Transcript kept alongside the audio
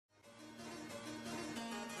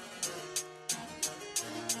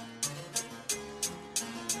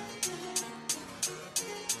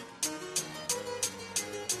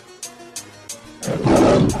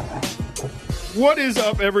What is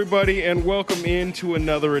up, everybody, and welcome into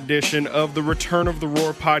another edition of the Return of the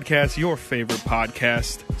Roar podcast, your favorite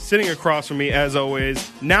podcast. Sitting across from me, as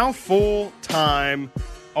always, now full-time,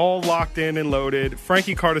 all locked in and loaded,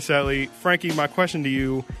 Frankie Cardicelli. Frankie, my question to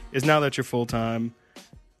you is, now that you're full-time,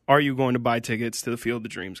 are you going to buy tickets to the Field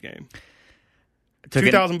of Dreams game?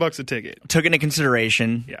 $2,000 a ticket. Took into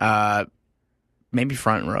consideration. Yeah. Maybe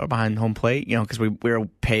front row behind home plate, because we were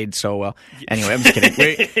paid so well. Anyway, I'm just kidding.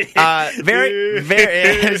 Very,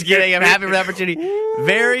 I'm just kidding. I'm happy for the opportunity.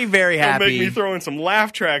 Very, very happy. Make me throw in some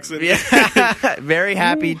laugh tracks in. Yeah. Very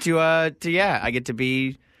happy to I get to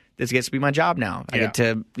be, this gets to be my job now. I get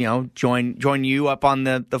to, join you up on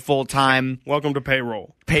the full time. Welcome to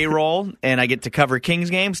payroll, and I get to cover Kings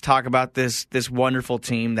games, talk about this wonderful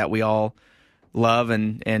team that we all love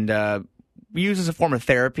and we use as a form of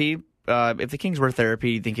therapy. If the Kings were therapy,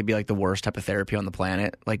 do you think it'd be like the worst type of therapy on the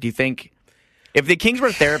planet? Like, do you think if the Kings were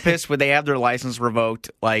therapists, would they have their license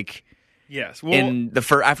revoked? Like, yes, well,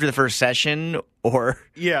 after the first session, or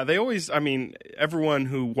they always. I mean, everyone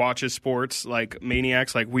who watches sports like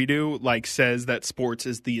maniacs, like we do, like says that sports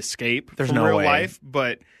is the escape from real life.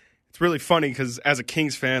 But it's really funny because as a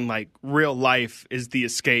Kings fan, like real life is the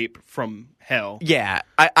escape from hell. Yeah,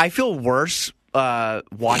 I feel worse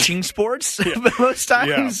watching sports most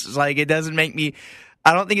times. Yeah. Like, it doesn't make me.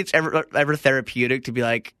 I don't think it's ever therapeutic to be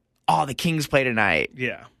like, oh, the Kings play tonight.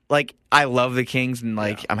 Yeah, like I love the Kings and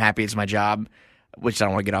I'm happy it's my job, which I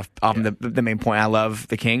don't want to get off the main point. I love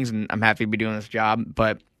the Kings and I'm happy to be doing this job,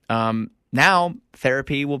 but now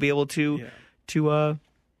therapy will be able to. Well,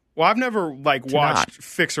 I've never watched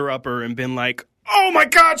Fixer Upper and been like, oh my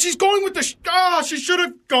God, she's going with she should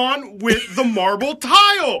have gone with the marble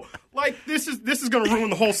tile. Like, this is going to ruin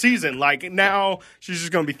the whole season. Like, now she's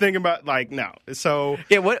just going to be thinking about, no. So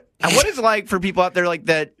what is it like for people out there like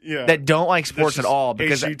that that don't like sports at all?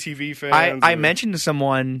 Because HGTV fans. I mentioned to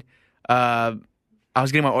someone, I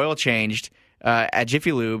was getting my oil changed at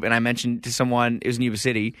Jiffy Lube, and I mentioned to someone, it was in Yuba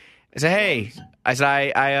City. I said, hey,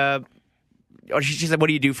 she said, what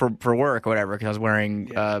do you do for work or whatever? Because I was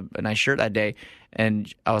wearing a nice shirt that day.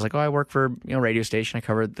 And I was like, I work for a radio station. I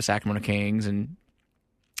covered the Sacramento Kings. And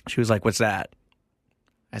she was like, what's that?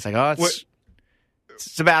 I was like,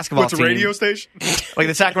 it's a basketball team. What's a radio station? Like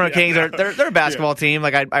the Sacramento Kings, they're a basketball team.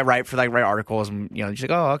 Like I write for write articles. And she's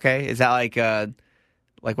like, oh, okay. Is that like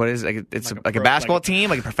what is it? It's like a basketball team,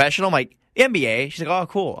 like a professional? I'm like, the NBA. She's like, oh,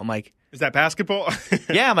 cool. I'm like, is that basketball?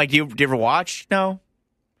 Yeah. I'm like, do you ever watch? No.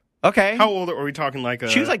 Okay. How old are we talking?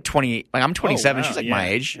 She was like 28. Like, I'm 27. Oh, wow. She's like my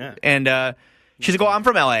age. Yeah. And she's like, I'm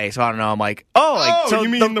from LA, so I don't know. I'm like, so you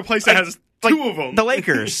mean the place that has two of them? The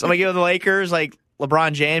Lakers. I'm like, the Lakers, like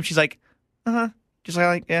LeBron James. She's like, just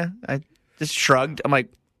like, yeah. I just shrugged. I'm like,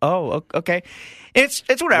 oh, okay. It's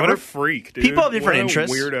whatever. What a freak, dude. People have different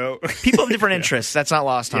interests. Weirdo. People have different interests. That's not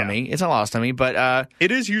lost on me. It's not lost on me, but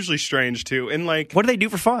it is usually strange too. And like, what do they do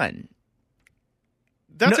for fun?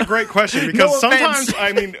 That's a great question because sometimes,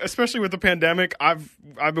 I mean, especially with the pandemic, I've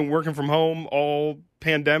been working from home all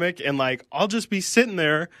pandemic, and like I'll just be sitting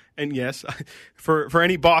there. And yes, for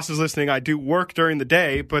any bosses listening, I do work during the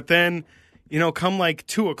day, but then come like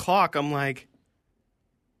 2:00, I'm like,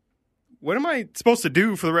 what am I supposed to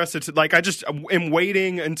do for the rest of like? I just am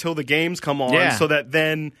waiting until the games come on, so that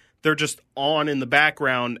then they're just on in the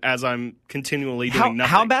background as I'm continually doing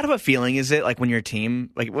nothing. How bad of a feeling is it, like, when your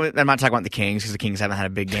team, like, I'm not talking about the Kings because the Kings haven't had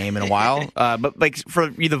a big game in a while, but, like,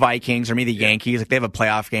 for you, the Vikings, or me, the Yankees, like, they have a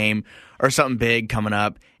playoff game or something big coming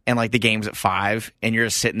up, and, like, the game's at 5, and you're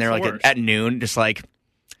just sitting there, like, at noon, just, like,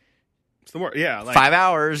 it's the worst. Yeah, like, 5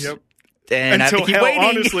 hours. Yep. And until I have to keep waiting.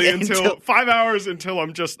 Honestly, until 5 hours until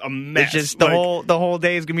I'm just a mess. It's just the whole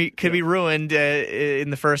day is could be ruined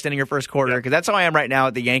in the first inning or first quarter, because that's how I am right now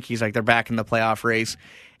at the Yankees. Like, they're back in the playoff race,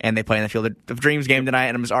 and they play in the Field of Dreams game tonight.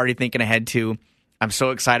 And I'm just already thinking ahead to. I'm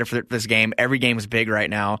so excited for this game. Every game is big right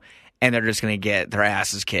now, and they're just going to get their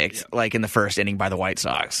asses kicked, like in the first inning by the White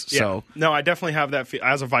Sox. Yeah. So no, I definitely have that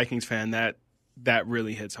as a Vikings fan. That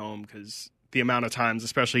really hits home, because the amount of times,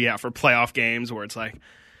 especially for playoff games, where it's like,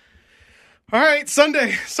 all right,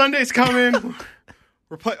 Sunday's coming.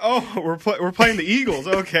 We're playing the Eagles.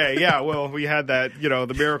 Okay, yeah. Well, we had that,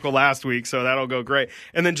 the miracle last week, so that'll go great.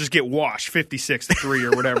 And then just get washed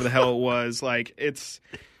 56-3 or whatever the hell it was. Like, it's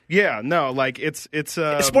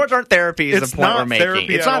sports aren't therapy. Is the point we're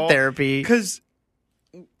making? It's not therapy because.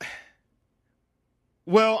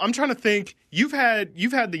 Well, I'm trying to think. You've had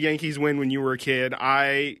the Yankees win when you were a kid.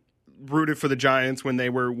 I rooted for the Giants when they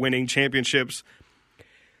were winning championships.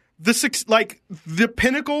 The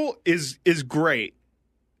pinnacle is great.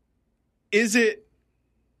 Is it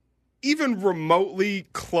even remotely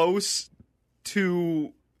close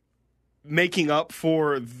to making up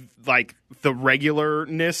for like the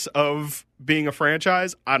regularness of being a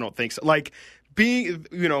franchise? I don't think so. Like being,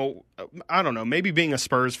 I don't know, maybe being a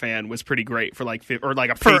Spurs fan was pretty great for like, or like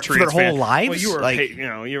a Patriots for their whole fan. lives. Well, you were, like,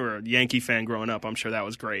 you were a Yankee fan growing up. I'm sure that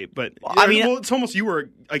was great. But it's almost you were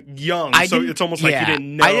like young, so it's almost like you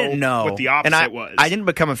didn't know what the opposite was. I didn't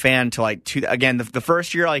become a fan until like the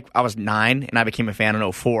first year, like I was 9, and I became a fan in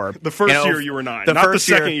 2004. The first year you were 9, not the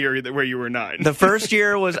second year where you were 9. The first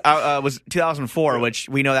year was 2004, which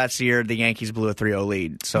we know that's the year the Yankees blew a 3-0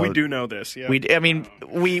 lead. So we do know this. Yeah,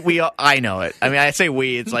 I know it. I mean, I say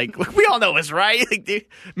we. It's like we all know this, right? Like, dude,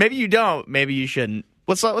 maybe you don't. Maybe you shouldn't.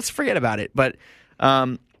 Let's forget about it. But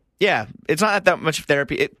yeah, it's not that much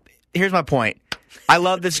therapy. Here's my point. I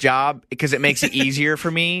love this job because it makes it easier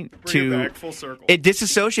for me Bring it back full circle. It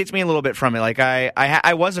disassociates me a little bit from it. Like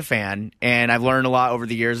I was a fan, and I've learned a lot over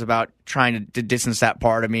the years about trying to distance that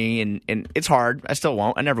part of me, and it's hard. I still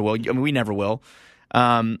won't. I never will. I mean, we never will.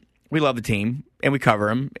 We love the team, and we cover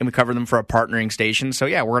them, and we cover them for a partnering station. So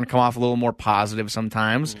yeah, we're going to come off a little more positive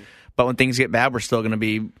sometimes. But when things get bad, we're still going to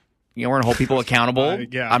be, we're going to hold people accountable.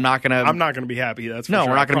 Yeah. I'm not going to be happy. That's for no,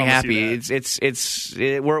 sure. we're not going to be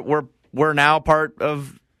happy. We're now part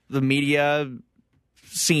of the media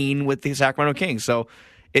scene with the Sacramento Kings. So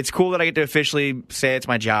it's cool that I get to officially say it's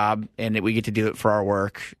my job and that we get to do it for our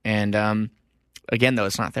work. And again, though,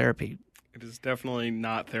 it's not therapy. It is definitely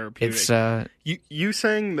not therapeutic. It's you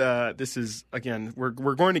saying that this is, again, we're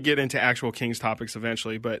going to get into actual Kings topics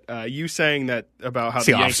eventually, but you saying that about how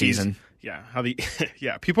the Yankees, off-season.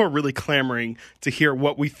 People are really clamoring to hear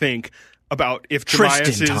what we think about if Tristan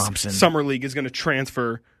Jahmi'us' Thompson. summer league is going to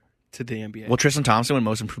transfer to the NBA. Will Tristan Thompson win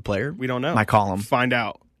Most Improved Player? We don't know. I call him. Find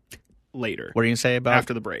out later. What are you going to say about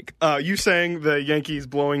after the break? You saying the Yankees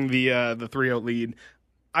blowing the 3-0 lead.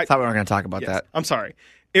 I thought we weren't going to talk about that. I'm sorry.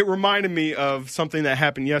 It reminded me of something that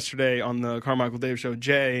happened yesterday on the Carmichael Davis show.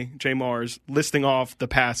 Jay Mars listing off the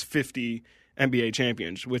past 50 NBA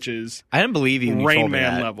champions, which is I didn't believe you. Rain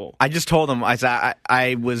Man level. I just told him.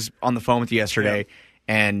 I was on the phone with you yesterday,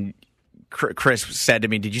 and Chris said to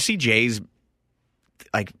me, "Did you see Jay's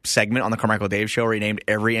segment on the Carmichael Davis show where he named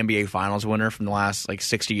every NBA Finals winner from the last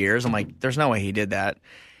 60 years?" I'm like, "There's no way he did that."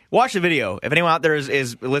 Watch the video. If anyone out there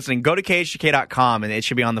is listening, go to KHTK.com, and it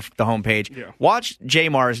should be on the homepage. Yeah. Watch Jay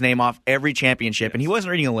Mars name off every championship, and he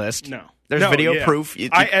wasn't reading a list. No. There's video proof.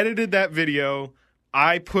 I edited that video.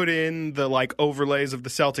 I put in the overlays of the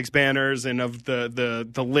Celtics banners and of the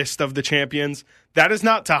list of the champions. That is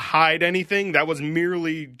not to hide anything. That was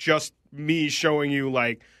merely just me showing you,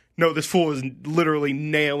 no, this fool is literally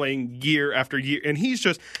nailing year after year. And he's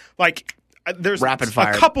just, there's rapid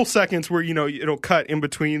fire. A couple seconds where it'll cut in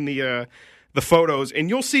between the photos, and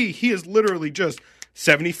you'll see he is literally just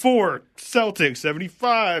 74 Celtics,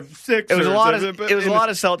 75 Sixers. It was a lot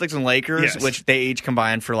of Celtics and Lakers, yes. which they each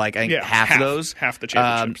combined for half of those, half the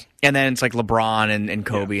championships, and then it's LeBron and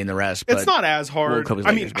Kobe and the rest. But it's not as hard.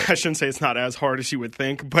 Lakers, I shouldn't say it's not as hard as you would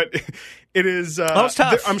think, but it is. It's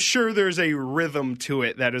tough. I'm sure there's a rhythm to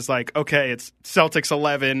it that is okay, it's Celtics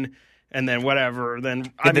 11. And then whatever. Then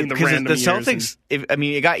the random the Celtics.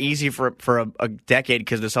 It got easy for a decade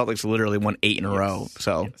because the Celtics literally won 8 in a row.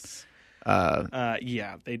 So, yes.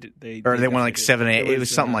 They did. They won 7, 8. It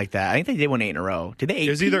was something like that. I think they did win 8 in a row. Did they? 8? It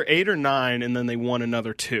was either 8 or 9, and then they won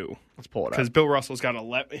another 2. Let's pull it up because Bill Russell's got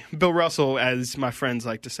 11. Bill Russell, as my friends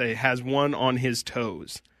like to say, has one on his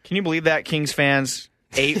toes. Can you believe that, Kings fans?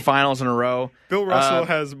 8 finals in a row. Bill Russell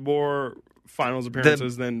has more finals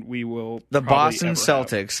appearances than we will. The Boston ever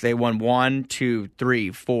Celtics, have. they won 1, 2,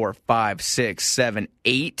 3, 4, 5, 6, 7,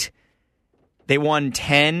 8. They won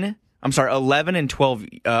 10. I'm sorry, 11 and 12.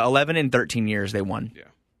 11 and 13 years they won. Yeah,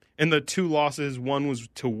 and the 2 losses. One was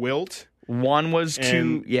to Wilt. One was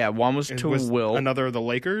to Wilt. Another the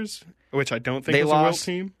Lakers, which I don't think was a Wilt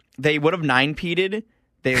team. They would have 9-peated.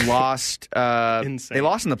 They lost. Insane. They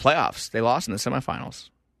lost in the playoffs. They lost in the semifinals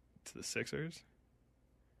to the Sixers.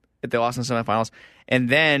 They lost in the semifinals, and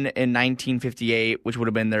then in 1958, which would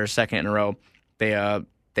have been their second in a row,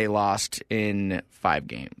 they lost in 5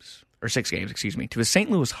 games or 6 games, excuse me, to the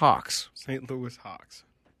St. Louis Hawks. St. Louis Hawks.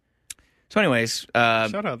 So, anyways,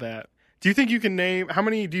 shout out that. Do you think you can name how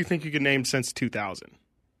many? Do you think you can name since 2000?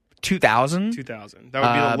 2000. 2000. That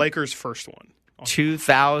would be the Lakers' first one.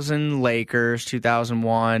 2000 Lakers,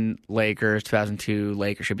 2001 Lakers, 2002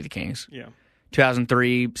 Lakers should be the Kings. Yeah.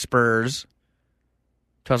 2003 Spurs.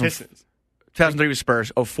 Pistons. 2003 was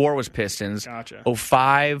Spurs. 04 was Pistons. Gotcha.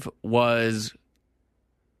 05 was.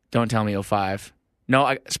 Don't tell me 05.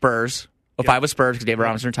 No, Spurs. 05 was Spurs because David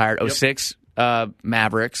Robinson retired. 06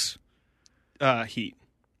 Mavericks. Heat.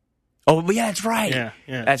 Oh, yeah, that's right.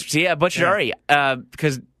 Yeah. Butch already.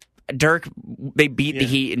 Because Dirk, they beat the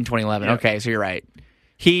Heat in 2011. Yeah. Okay, so you're right.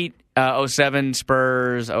 Heat, 07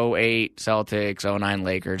 Spurs, 08 Celtics, 09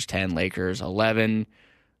 Lakers, 10 Lakers, 11.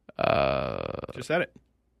 Just said it.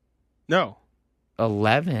 No.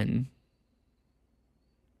 11.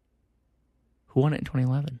 Who won it in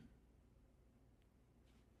 2011?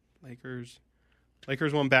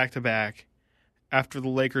 Lakers won back-to-back. After the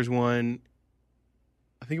Lakers won,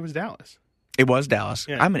 I think it was Dallas. It was Dallas.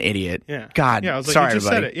 Yeah. I'm an idiot. Yeah. God, yeah, I was like, sorry, you just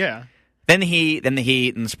everybody. said it, yeah. Then the Heat,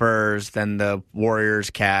 and the Spurs, then the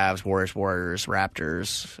Warriors, Cavs, Warriors,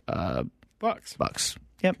 Raptors, Bucks.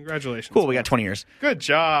 Yep. Congratulations. Cool, we got 20 years. Good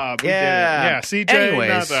job. We did it. Yeah, CJ, anyways,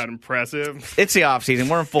 not that impressive. It's the off season.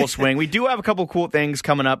 We're in full swing. We do have a couple cool things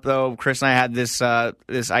coming up, though. Chris and I had this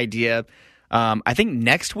idea. I think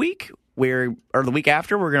next week, or the week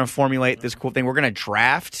after, we're going to formulate this cool thing. We're going to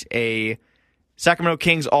draft a Sacramento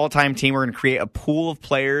Kings all-time team. We're going to create a pool of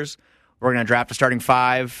players. We're going to draft a starting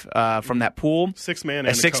five from that pool. A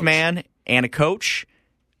six-man and a coach.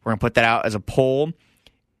 We're going to put that out as a poll.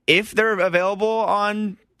 If they're available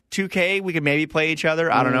on 2K, we could maybe play each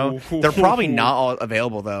other. I don't know. They're probably not all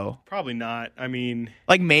available, though. Probably not. I mean...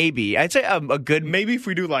 maybe. I'd say a good... Maybe if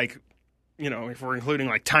we do, if we're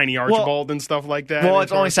including, Tiny Archibald and stuff like that. Well,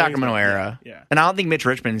 it's only Sacramento era. Yeah. And I don't think Mitch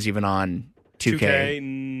Richmond's even on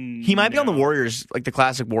 2K. He might be on the Warriors, the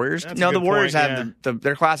classic Warriors. That's the Warriors have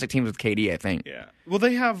their classic teams with KD, I think. Yeah. Well,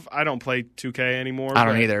 they have... I don't play 2K anymore. I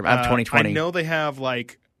don't either. I have 2020. I know they have,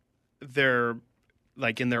 their...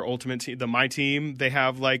 in their ultimate team, my team, they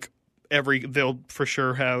have they'll for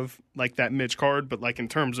sure have that Mitch card, but in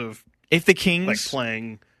terms of if the Kings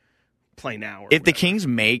play now, if the Kings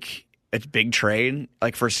make a big trade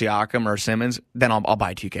for Siakam or Simmons, then I'll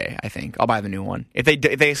buy 2K. I think I'll buy the new one. If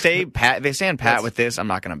they stay pat with this, I'm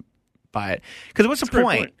not gonna buy it because what's the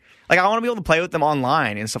point? I want to be able to play with them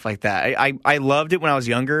online and stuff like that. I loved it when I was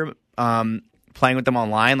younger. Playing with them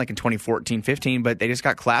online in 2014, 15, but they just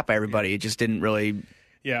got clapped by everybody. It just didn't really...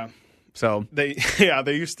 Yeah. So... They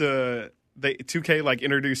used to... 2K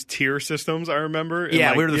introduced tier systems, I remember. And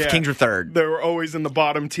yeah, the Kings were third. They were always in the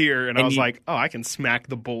bottom tier, and I was I can smack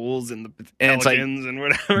the Bulls and the Pelicans and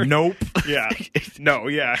whatever. Nope. Yeah. No,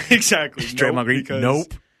 yeah, exactly. Straight green.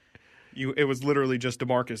 Nope. It was literally just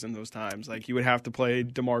DeMarcus in those times. You would have to play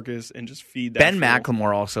DeMarcus and just feed that. Ben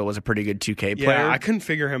McLemore also was a pretty good 2K player. Yeah, I couldn't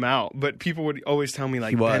figure him out, but people would always tell me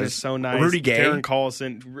Ben is so nice. Rudy Gay, Darren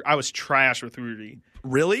Collison. I was trash with Rudy.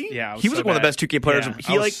 Really? Yeah, he was one of the best 2K players. Yeah,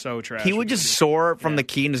 he was so trash. He would just soar from the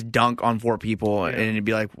key and just dunk on four people, and it'd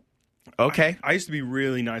be okay. I used to be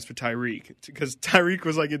really nice with Tyreek because Tyreek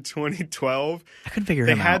was in 2012. I couldn't figure him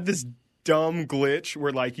out. They had this dumb glitch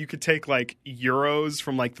where you could take euros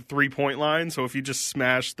from the 3-point line. So if you just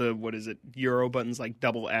smash the euro buttons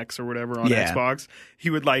double X or whatever on Xbox,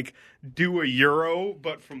 he would do a euro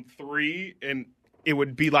but from 3 and it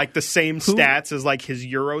would be the same stats as his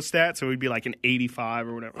euro stats. So it would be an 85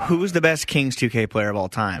 or whatever. Who's the best Kings 2K player of all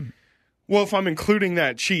time? Well, if I'm including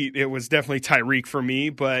that cheat, it was definitely Tyreek for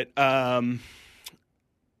me, but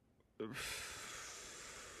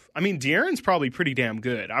De'Aaron's probably pretty damn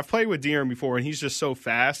good. I've played with De'Aaron before, and he's just so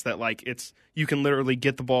fast that you can literally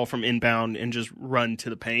get the ball from inbound and just run to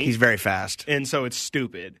the paint. He's very fast, and so it's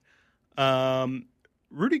stupid.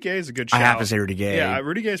 Rudy Gay is a good shout. I have to say Rudy Gay. Yeah,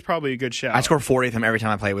 Rudy Gay is probably a good shout. I score 40 with him every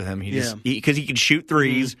time I play with him. Because he could shoot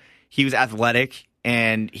threes. Mm-hmm. He was athletic,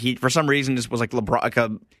 and he for some reason just was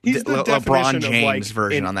LeBron, LeBron James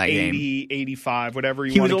version on that 80, game. 85, whatever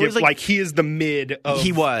you want to give. He is the mid of...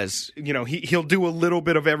 He was. He'll do a little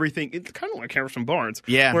bit of everything. It's kind of like Harrison Barnes.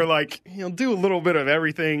 Yeah. Where, he'll do a little bit of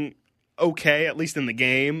everything okay, at least in the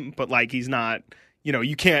game, but, he's not...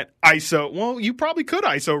 you can't ISO... Well, you probably could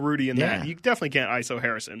ISO Rudy in that. You definitely can't ISO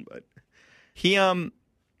Harrison, but... He,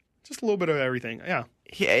 just a little bit of everything, yeah.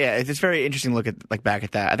 Yeah, it's very interesting to look at back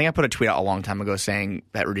at that. I think I put a tweet out a long time ago saying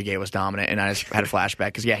that Rudy Gay was dominant, and I just had a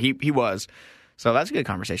flashback because he was. So that's a good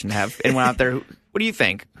conversation to have. Anyone out there, what do you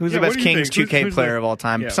think? Who's the best Kings 2K player of all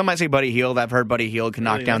time? Yeah. Some might say Buddy Hield. I've heard Buddy Hield can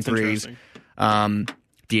knock down threes.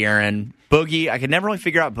 De'Aaron, Boogie. I could never really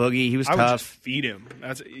figure out Boogie. He was tough. I would just feed him.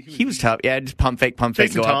 He was tough. Yeah, just pump fake.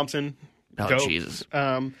 Jason Thompson. Oh, Dope. Jesus.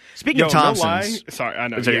 Speaking of Thompsons. No sorry, I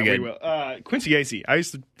know. We will. Quincy Acey. I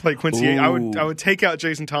used to play Quincy Acey. I would take out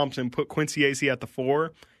Jason Thompson, put Quincy Acey at the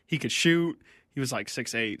 4. He could shoot. He was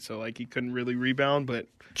 6'8", so he couldn't really rebound, but...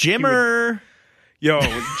 Jimmer!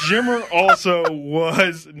 Jimmer also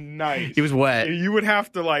was nice. He was wet. You would have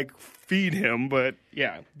to, feed him, but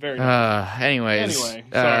yeah, very nice. Anyway,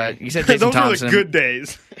 sorry. You said Jason Thompson. Those were the good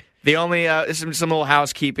days. The only... some little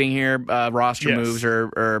housekeeping here, roster moves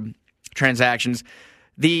or transactions.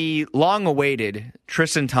 The long-awaited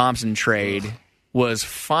Tristan Thompson trade was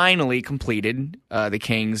finally completed. The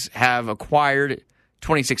Kings have acquired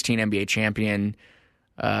 2016 NBA champion,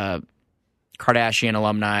 Kardashian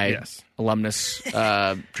alumnus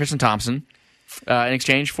Tristan Thompson in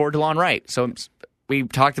exchange for DeLon Wright. So we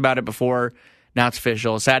talked about it before. Now it's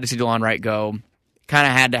official. Sad to see DeLon Wright go. Kind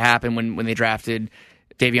of had to happen when they drafted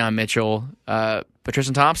Davion Mitchell. But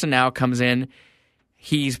Tristan Thompson now comes in.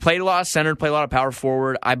 He's played a lot of center, played a lot of power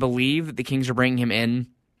forward. I believe that the Kings are bringing him in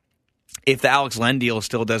if the Alex Len deal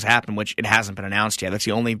still does happen, which it hasn't been announced yet. That's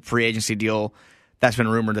the only free agency deal that's been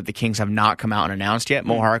rumored that the Kings have not come out and announced yet.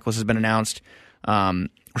 Mo Harkless has been announced.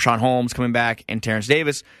 Rashawn Holmes coming back, and Terrence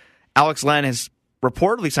Davis. Alex Len has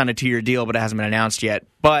reportedly signed a 2-year deal, but it hasn't been announced yet.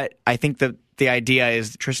 But I think that the idea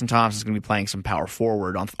is that Tristan Thompson is going to be playing some power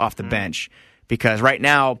forward off the bench, because right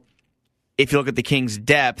now, if you look at the Kings'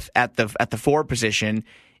 depth at the forward position,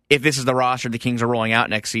 if this is the roster the Kings are rolling out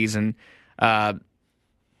next season, the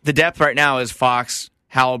depth right now is Fox,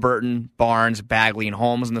 Halliburton, Barnes, Bagley, and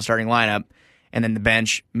Holmes in the starting lineup, and then the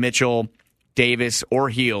bench: Mitchell, Davis, or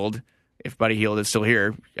Hield, if Buddy Hield is still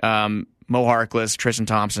here, Mo Harkless, Tristan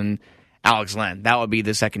Thompson, Alex Len. That would be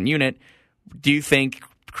the second unit. Do you think,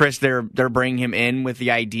 Chris, they're bringing him in with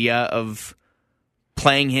the idea of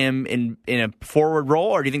playing him in a forward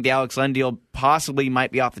role, or do you think the Alex Len deal possibly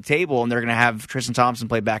might be off the table and they're going to have Tristan Thompson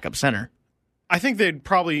play backup center? I think they'd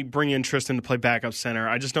probably bring in Tristan to play backup center.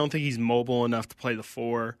 I just don't think he's mobile enough to play the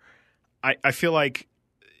 4. I feel like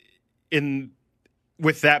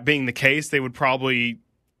with that being the case, they would probably,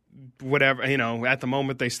 whatever, at the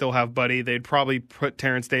moment they still have Buddy. They'd probably put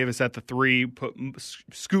Terrence Davis at the 3,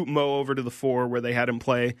 scoot Mo over to the 4 where they had him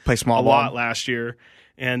play small a lot last year,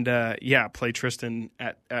 and play Tristan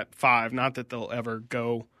at 5. Not that they'll ever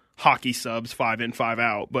go hockey subs 5 in, 5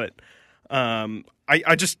 out, but I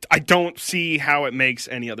don't see how it makes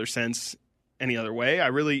any other sense any other way.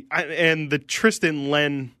 And the Tristan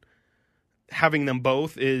Len having them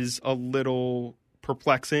both is a little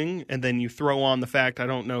perplexing, and then you throw on the fact, I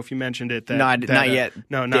don't know if you mentioned it, that not yet.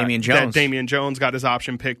 Davion Jones. That Davion Jones got his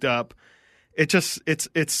option picked up. It's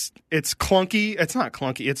clunky. It's not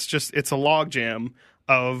clunky. It's a logjam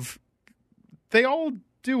of, they all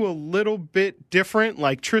do a little bit different.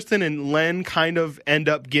 Like Tristan and Len kind of end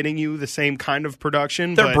up getting you the same kind of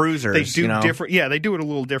production. They're but bruisers. They do different. Yeah, they do it a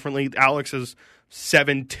little differently. Alex is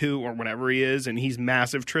 7'2" or whatever he is, and he's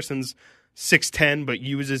massive. Tristan's 6'10", but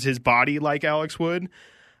uses his body like Alex would.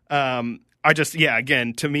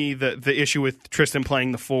 Again, to me, the issue with Tristan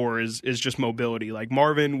playing the 4 is just mobility. Like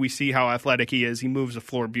Marvin, we see how athletic he is. He moves the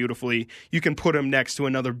floor beautifully. You can put him next to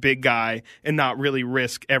another big guy and not really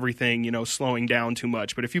risk everything, slowing down too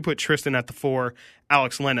much. But if you put Tristan at the 4,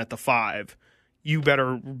 Alex Len at the 5, you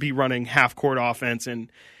better be running half-court offense. And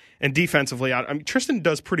defensively, I mean, Tristan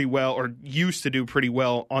does pretty well, or used to do pretty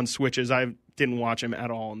well on switches. I didn't watch him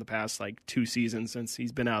at all in the past 2 seasons since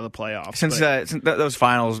he's been out of the playoffs. Since those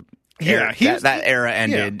finals, that era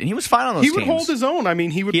ended, and he was fine on those teams. He would hold his own. I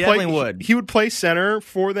mean, he would play center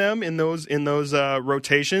for them in those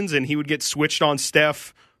rotations, and he would get switched on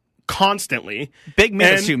Steph constantly. Big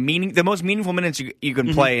minutes too. The most meaningful minutes you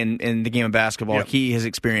can play in the game of basketball. He has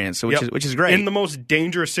experienced, which is great. In the most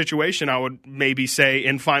dangerous situation, I would maybe say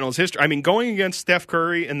in finals history. I mean, going against Steph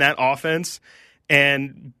Curry in that offense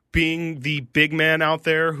and being the big man out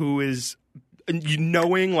there who is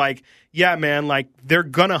knowing they're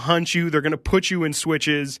gonna hunt you, they're gonna put you in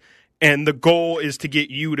switches, and the goal is to get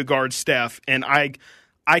you to guard Steph. And I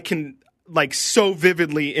can so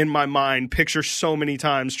vividly in my mind picture so many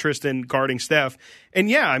times Tristan guarding Steph. And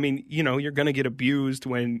you're gonna get abused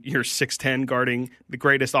when you're 6'10" guarding the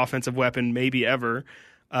greatest offensive weapon maybe ever.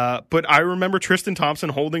 But I remember Tristan Thompson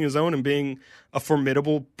holding his own and being a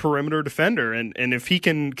formidable perimeter defender. And if he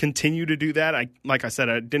can continue to do that, like I said,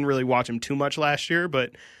 I didn't really watch him too much llast year,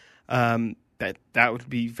 but that would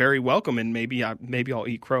be very welcome. And maybe I'll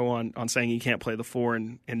eat crow on saying he can't play the 4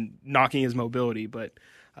 and knocking his mobility. But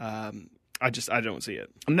I don't see it.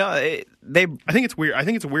 No, I think it's weird. I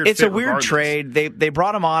think it's a weird. It's a weird trade. They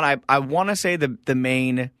brought him on. I want to say the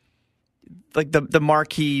main, the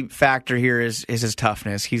marquee factor here is his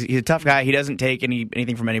toughness. He's a tough guy. He doesn't take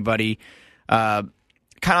anything from anybody. Kind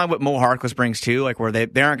of like what Mo Harkless brings too, where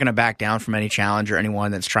they aren't going to back down from any challenge or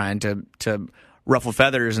anyone that's trying to ruffle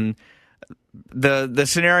feathers. And the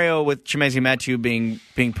scenario with Chimezie Metu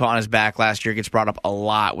being put on his back last year gets brought up a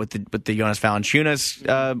lot with the Jonas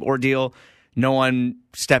Valanciunas ordeal. No one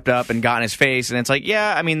stepped up and got in his face, and it's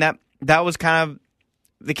that was kind of,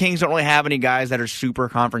 the Kings don't really have any guys that are super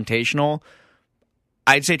confrontational.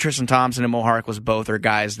 I'd say Tristan Thompson and Mo Harkless both are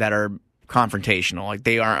guys that are confrontational.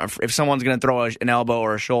 They aren't. If someone's going to throw an elbow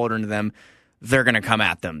or a shoulder into them, they're going to come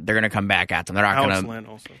at them. They're going to come back at them. They're not going to. Alex Len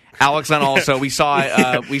also. Alex Len also. We saw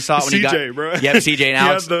it when CJ, he got. Bro. Yep, CJ and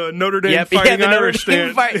Alex. He had the Notre Dame Yep, Fighting Irish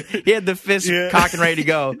stand. He had the fist cocked and ready to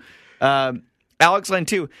go. Alex Len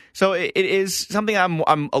too. So it is something I'm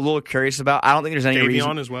a little curious about. I don't think there's any reason.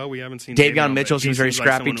 Davion as well. We haven't seen Davion Mitchell seems very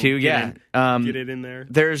scrappy too. Get it in there.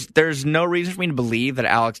 There's no reason for me to believe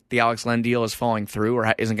that the Alex Len deal is falling through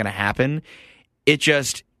or isn't going to happen.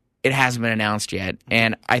 It hasn't been announced yet,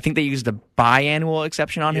 and I think they used the biannual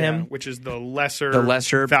exception on him, which is the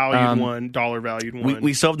lesser valued one, dollar valued one.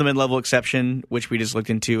 We still have the mid-level exception, which we just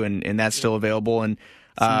looked into, and that's still available. And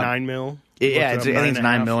 $9 million. I think it's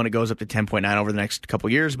 $9 million, and it goes up to 10.9 over the next couple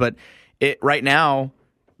of years. But right now,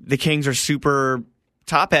 the Kings are super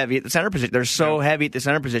top heavy at the center position. They're so heavy at the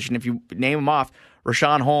center position. If you name them off,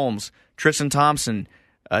 Rashawn Holmes, Tristan Thompson,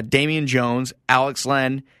 Damian Jones, Alex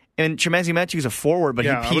Len. And Neemias Queta is a forward, but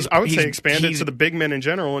I would say expanded to the big men in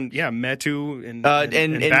general, and Metu and Bagley.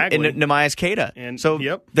 And Neemias Queta. And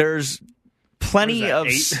there's plenty of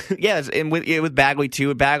and with Bagley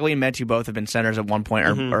too. Bagley and Metu both have been centers at one point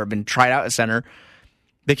or have been tried out as center.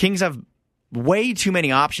 The Kings have way too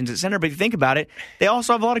many options at center, but if you think about it, they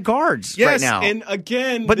also have a lot of guards right now. And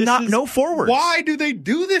again, but no forwards. Why do they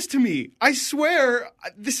do this to me? I swear,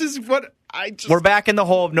 this is what. We're back in the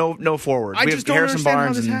hole of no forwards. I we just have don't Harrison understand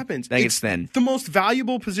Barnes how this happens. It's thin. The most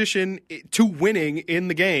valuable position to winning in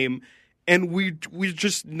the game, and we're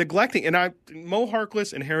just neglecting. And Mo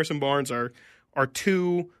Harkless and Harrison Barnes are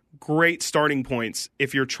two great starting points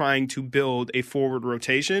if you're trying to build a forward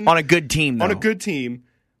rotation on a good team. Though. On a good team.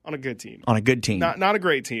 Not a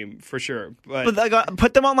great team for sure. But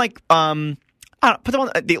put them on put them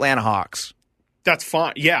on the Atlanta Hawks. That's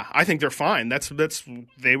fine. Yeah, I think they're fine. I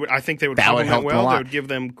think they would help well. They would give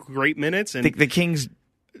them great minutes. And the Kings.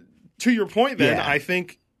 To your point, then I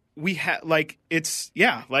think we have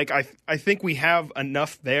I think we have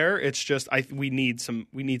enough there. It's just we need some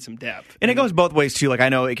depth. And it goes both ways too. I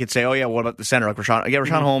know it could say, what about the center? Like Rashawn. Yeah,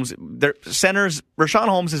 Rashawn Holmes. Rashawn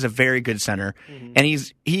Holmes is a very good center, and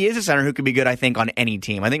he is a center who could be good. I think on any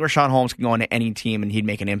team. I think Rashawn Holmes can go on any team and he'd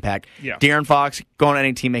make an impact. Yeah. De'Aaron Fox go on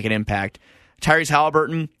any team, make an impact. Tyrese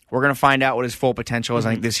Halliburton, we're going to find out what his full potential is.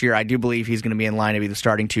 I think this year, I do believe he's going to be in line to be the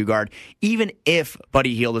starting two guard, even if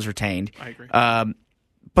Buddy Hield is retained. I agree.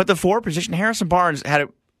 But the forward position, Harrison Barnes had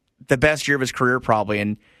the best year of his career probably,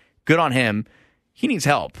 and good on him. He needs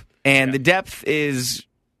help, and the depth is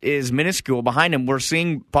minuscule behind him. We're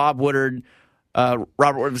seeing Bob Woodard,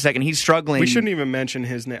 Robert Woodard II. He's struggling. We shouldn't even mention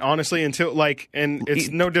his name honestly until and it's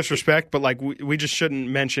no disrespect, but we just shouldn't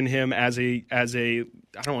mention him as a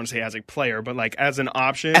I don't want to say as a player, but as an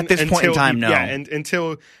option at this point in time. No, and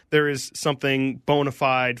until there is something bona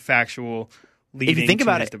fide, factual. If you think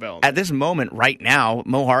about it, at this moment, right now,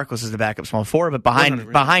 Mo Harkless is the backup small forward, but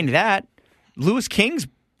behind that, Louis King's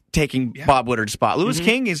taking Bob Woodard's spot. Louis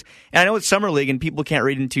King is, and I know it's summer league and people can't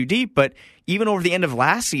read in too deep, but even over the end of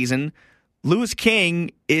last season, Louis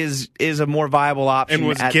King is a more viable option and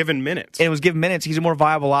was given minutes. He's a more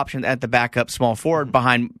viable option at the backup small forward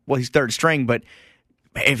behind. Well, he's third string, but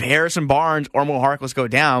if Harrison Barnes or Mo Harkless go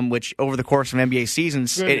down, which over the course of NBA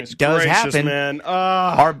seasons it does happen, man.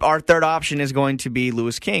 Our third option is going to be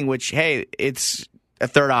Louis King, which it's a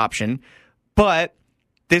third option, but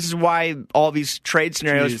this is why all these trade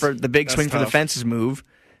scenarios for the big swing for the fences move.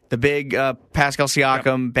 The big Pascal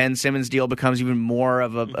Siakam, Ben Simmons deal becomes even more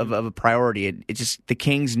of a priority. It just the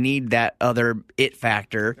Kings need that other it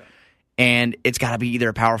factor, and it's got to be either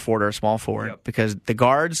a power forward or a small forward because the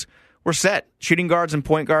guards. We're set. Shooting guards and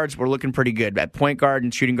point guards, we're looking pretty good. At point guard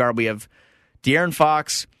and shooting guard, we have De'Aaron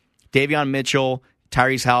Fox, Davion Mitchell,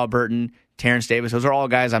 Tyrese Halliburton, Terrence Davis. Those are all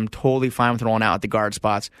guys I'm totally fine with rolling out at the guard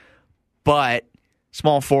spots. But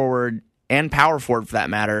small forward and power forward, for that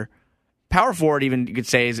matter, power forward even you could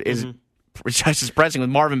say is just as pressing with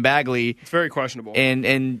Marvin Bagley. It's very questionable.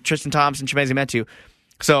 And Tristan Thompson, Neemias Queta.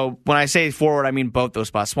 So when I say forward, I mean both those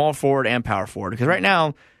spots, small forward and power forward. Because right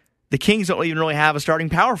now, the Kings don't even really have a starting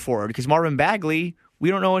power forward because Marvin Bagley, we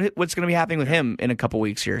don't know what's going to be happening with him in a couple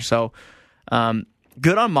weeks here. So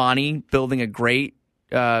good on Monty building a great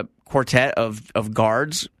quartet of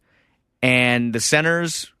guards. And the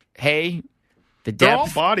centers, the depth. They're all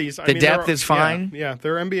bodies. The depth is fine. Yeah,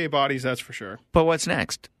 they're NBA bodies, that's for sure. But what's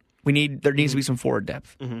next? There needs to be some forward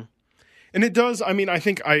depth. Mm-hmm. And it does, I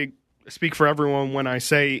think I speak for everyone when I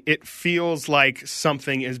say it feels like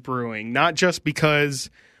something is brewing. Not just because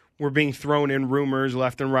we're being thrown in rumors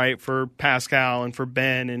left and right for Pascal and for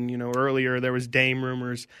Ben, and earlier there was Dame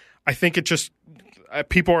rumors. I think it just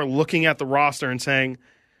people are looking at the roster and saying,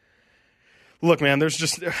 "Look, man, there's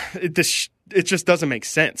just it just doesn't make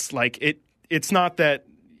sense." It's not that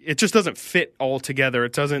it just doesn't fit all together.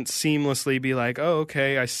 It doesn't seamlessly be like, oh,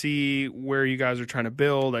 okay, I see where you guys are trying to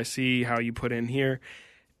build. I see how you put in here.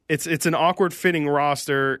 It's an awkward fitting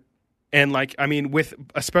roster, and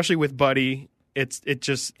especially with Buddy, it's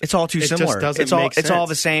all too similar. Just doesn't make sense. It's all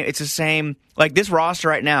the same. It's the same. Like this roster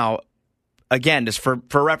right now. Again, just for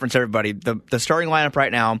reference, everybody, the starting lineup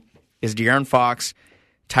right now is De'Aaron Fox,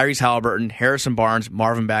 Tyrese Halliburton, Harrison Barnes,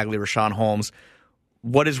 Marvin Bagley, Rashawn Holmes.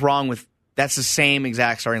 What is wrong with that's the same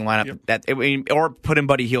exact starting lineup or put in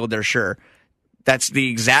Buddy Hield there, sure. That's the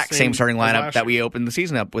exact same starting lineup that we opened the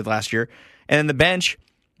season up with last year. And then the bench,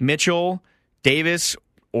 Mitchell, Davis,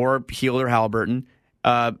 or Hield or Halliburton,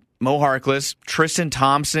 Mo Harkless, Tristan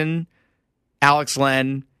Thompson, Alex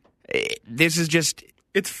Len. This is just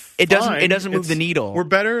it doesn't move the needle. We're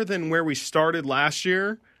better than where we started last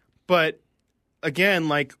year, but again,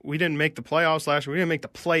 like we didn't make the playoffs last year. We didn't make the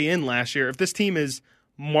play-in last year. If this team is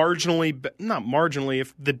not marginally,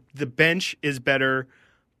 if the bench is better,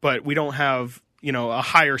 but we don't have a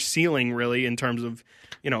higher ceiling really in terms of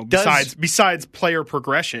besides player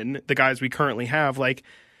progression, the guys we currently have, like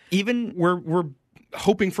even we're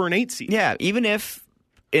hoping for an 8 seed. Yeah, even if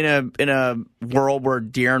in a world where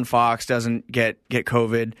De'Aaron Fox doesn't get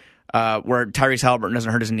COVID, where Tyrese Halliburton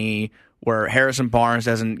doesn't hurt his knee, where Harrison Barnes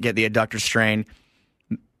doesn't get the adductor strain,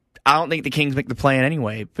 I don't think the Kings make the play-in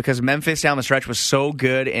anyway because Memphis down the stretch was so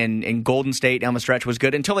good and Golden State down the stretch was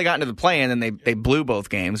good until they got into the play-in and they blew both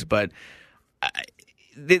games. But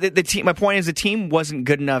the team, my point is the team wasn't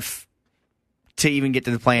good enough to even get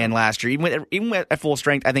to the play-in last year. Even at full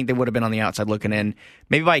strength, I think they would have been on the outside looking in.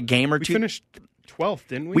 Maybe by a game or two. We finished 12th,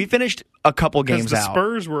 didn't we? We finished a couple games out. The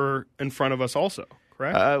Spurs were in front of us also,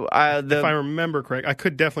 correct? If I remember correct. I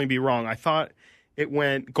could definitely be wrong. I thought it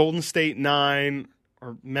went Golden State 9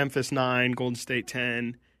 or Memphis 9, Golden State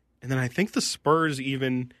 10. And then I think the Spurs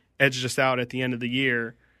even edged us out at the end of the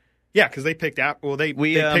year. Yeah, because they picked they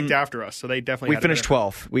picked after us, so they definitely finished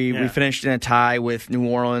 12th. We finished in a tie with New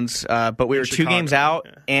Orleans, but we were Chicago, 2 games out,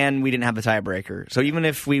 and we didn't have the tiebreaker. So even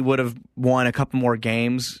if we would have won a couple more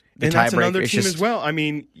games, and that's another team as well. I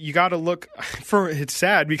mean, you got to look for. It's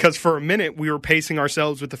sad because for a minute we were pacing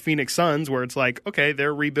ourselves with the Phoenix Suns, where it's like, okay,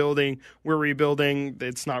 they're rebuilding, we're rebuilding.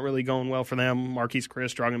 It's not really going well for them. Marquise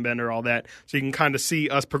Chris, Dragan all that. So you can kind of see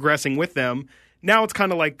us progressing with them. Now it's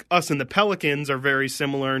kind of like us and the Pelicans are very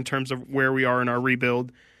similar in terms of where we are in our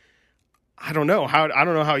rebuild. I don't know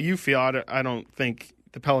how you feel. I don't think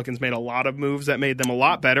the Pelicans made a lot of moves that made them a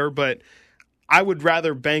lot better, but I would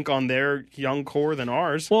rather bank on their young core than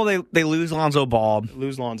ours. Well, they lose Lonzo Ball.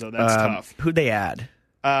 Lose Lonzo. That's tough. Who'd they add?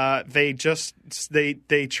 They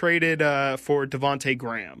traded for Devontae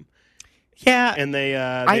Graham. Yeah, and they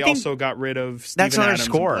also got rid of Steven that's another Adams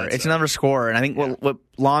scorer. It's another scorer, and I think what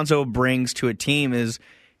Lonzo brings to a team is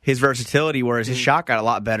his versatility, whereas his shot got a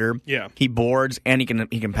lot better. Yeah, he boards and he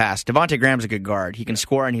can pass. Devontae Graham's a good guard. He can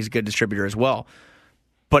score and he's a good distributor as well.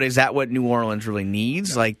 But is that what New Orleans really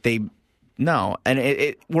needs? No.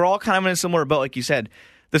 And we're all kind of in a similar boat, like you said.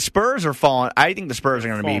 The Spurs are falling. I think the Spurs are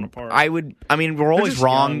going to be. Apart. We're always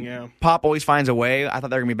wrong. Young, yeah. Pop always finds a way. I thought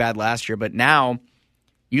they were going to be bad last year, but now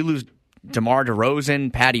you lose DeMar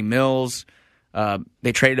DeRozan, Patty Mills.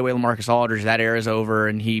 They traded away LaMarcus Aldridge. That era is over,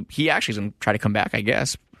 and he actually is going to try to come back, I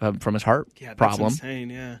guess, from his heart problem. That's insane,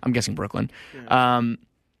 yeah. I'm guessing Brooklyn. Yeah.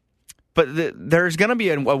 But there's going to be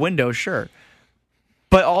a window, sure.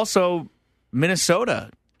 But also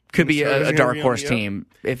Minnesota could be a dark horse team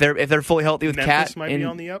if they're fully healthy with Memphis Cat. Might be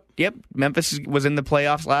on the up. Yep, Memphis was in the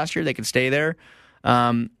playoffs last year. They could stay there.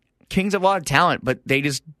 Kings have a lot of talent, but they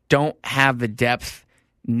just don't have the depth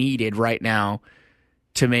needed right now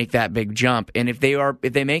to make that big jump. And if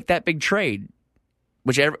they make that big trade,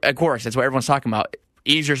 which of course that's what everyone's talking about,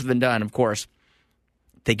 easier said than done. Of course,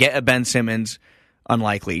 they get a Ben Simmons,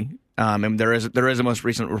 unlikely. And there is a most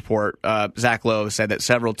recent report. Zach Lowe said that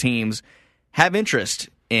several teams have interest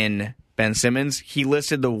in Ben Simmons. He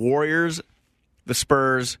listed the Warriors, the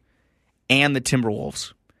Spurs, and the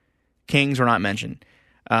Timberwolves. Kings were not mentioned.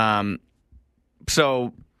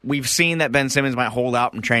 So we've seen that Ben Simmons might hold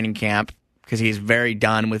out from training camp because he's very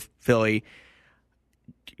done with Philly.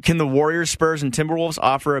 Can the Warriors, Spurs, and Timberwolves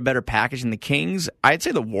offer a better package than the Kings? I'd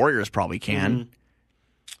say the Warriors probably can. Mm-hmm.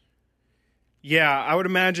 Yeah, I would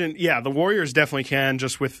imagine. Yeah, the Warriors definitely can,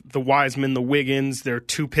 just with the Wiseman, the Wiggins, their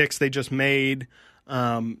 2 picks they just made,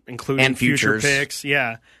 including and future picks.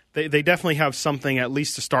 Yeah, they definitely have something at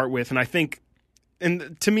least to start with. And I think,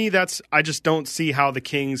 and to me, I just don't see how the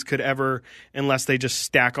Kings could ever, unless they just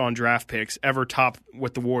stack on draft picks, ever top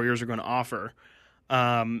what the Warriors are going to offer.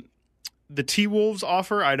 The T-Wolves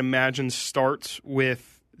offer, I'd imagine, starts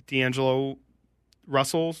with D'Angelo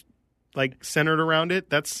Russell's like centered around it.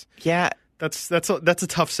 That's yeah. That's a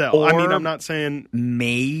tough sell. Or I mean, I'm not saying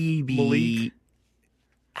maybe Malik.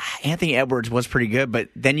 Anthony Edwards was pretty good, but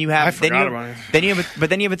then you have then you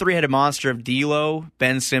have a three-headed monster of D'Lo,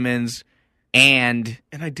 Ben Simmons, and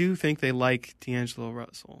I do think they like D'Angelo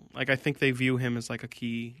Russell. Like, I think they view him as like a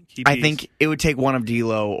key piece. I think it would take one of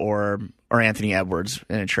D'Lo or Anthony Edwards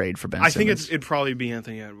in a trade for Ben Simmons. I think it'd probably be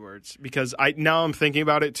Anthony Edwards because now I'm thinking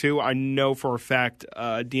about it too. I know for a fact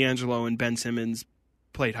D'Angelo and Ben Simmons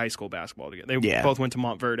played high school basketball together. They both went to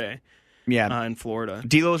Montverde. Yeah, in Florida.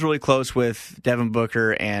 D'Lo was really close with Devin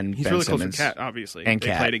Booker and he's Ben really Simmons. close with Cat, obviously. And they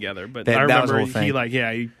Cat. play together. But I remember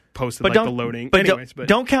he posted the loading. But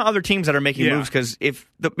don't count other teams that are making moves because if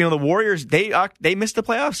the Warriors they missed the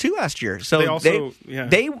playoffs too last year. So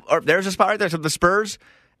there's a spot right there. So the Spurs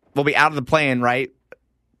will be out of the play-in, right?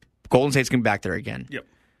 Golden State's gonna be back there again. Yep.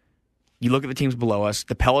 You look at the teams below us.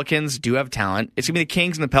 The Pelicans do have talent. It's gonna be the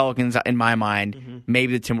Kings and the Pelicans in my mind. Mm-hmm.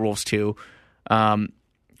 Maybe the Timberwolves too.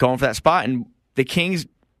 Going for that spot. And the Kings,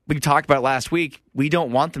 we talked about it last week, we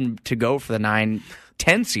don't want them to go for the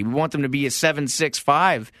 9-10 seed. We want them to be a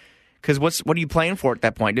 7-6-5. Because what are you playing for at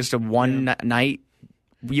that point? Just a one night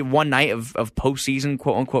of postseason,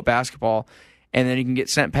 quote-unquote, basketball, and then you can get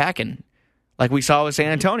sent packing. Like we saw with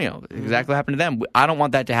San Antonio. Exactly what happened to them. I don't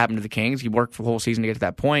want that to happen to the Kings. You work for the whole season to get to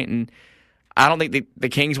that point, and I don't think the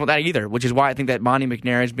Kings want that either, which is why I think that Monty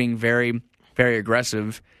McNair is being very, very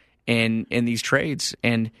aggressive in these trades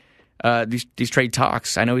and these trade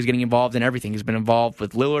talks. I know he's getting involved in everything. He's been involved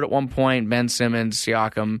with Lillard at one point, Ben Simmons,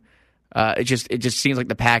 Siakam. It just seems like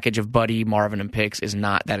the package of Buddy, Marvin, and picks is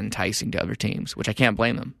not that enticing to other teams, which I can't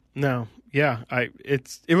blame them. No, yeah,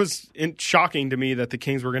 it was shocking to me that the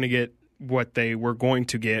Kings were going to get what they were going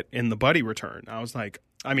to get in the Buddy return. I was like,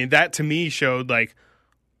 I mean, that to me showed like,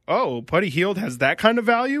 oh, Buddy Hield has that kind of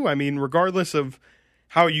value. I mean, regardless of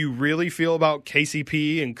how you really feel about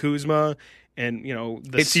KCP and Kuzma and,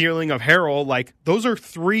 the ceiling of Harrell, like, those are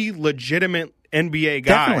three legitimate NBA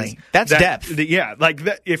guys. Definitely. That's depth. Like,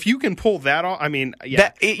 that, if you can pull that off, I mean,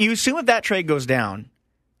 yeah. You assume if that trade goes down,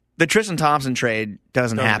 the Tristan Thompson trade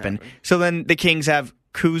doesn't happen. So then the Kings have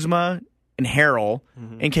Kuzma and Harrell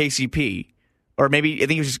and KCP. Or maybe I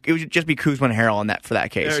think it would just be Kuzma and Harrell for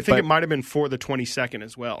that case. Yeah, I think it might have been for the 22nd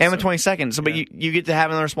as well. And the 22nd. So, but you get to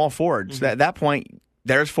have another small forward. So at that point,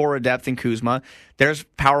 there's forward depth in Kuzma. There's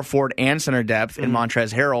power forward and center depth in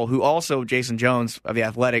Montrezl Harrell, who also Jason Jones of The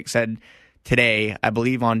Athletic said today, I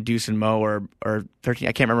believe on Deuce and Mo or 13,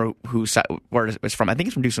 I can't remember where it was from. I think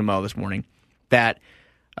it's from Deuce and Mo this morning, that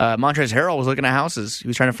Montrezl Harrell was looking at houses. He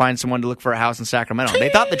was trying to find someone to look for a house in Sacramento. They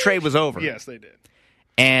thought the trade was over. Yes, they did.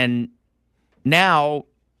 And now,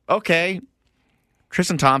 okay,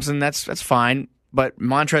 Tristan Thompson, that's fine, but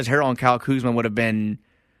Montrezl Harrell and Kyle Kuzma would have been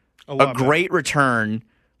a great return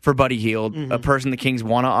for Buddy Hield, a person the Kings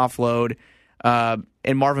want to offload,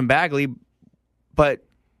 and Marvin Bagley, but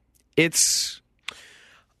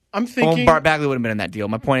I'm thinking Bagley would have been in that deal.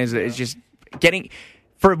 My point is that it's just getting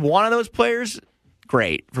for one of those players,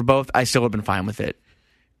 great. For both, I still would have been fine with it.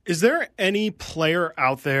 Is there any player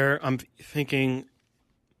out there I'm thinking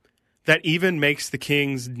that even makes the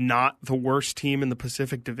Kings not the worst team in the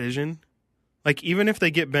Pacific Division? Like, even if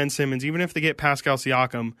they get Ben Simmons, even if they get Pascal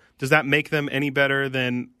Siakam, does that make them any better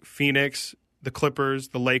than Phoenix, the Clippers,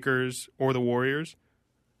 the Lakers, or the Warriors?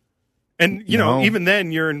 And, even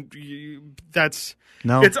then, it's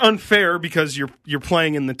unfair because you're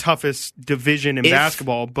playing in the toughest division in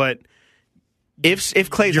basketball, but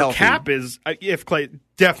if Clay's your healthy. cap is, if Clay,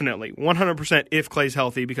 definitely, 100% if Clay's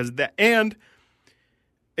healthy, because that, and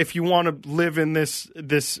if you want to live in this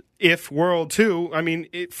if world too, I mean,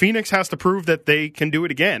 Phoenix has to prove that they can do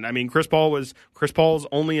it again. I mean, Chris Paul's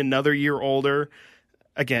only another year older.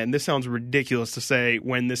 Again, this sounds ridiculous to say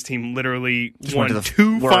when this team literally won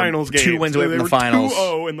two finals games. 2 wins away from the finals.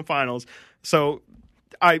 2-0 in the finals. So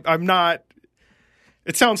I'm not.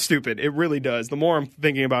 It sounds stupid. It really does. The more I'm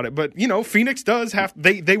thinking about it, but Phoenix does have.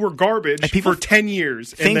 They were garbage for 10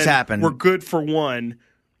 years. Things happen. We're good for one.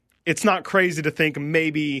 It's not crazy to think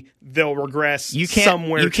maybe they'll regress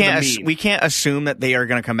somewhere to the mean. We can't assume that they are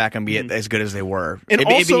going to come back and be as good as they were. And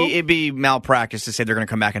it'd be malpractice to say they're going to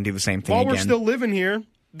come back and do the same thing while again. We're still living here,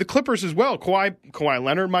 the Clippers as well. Kawhi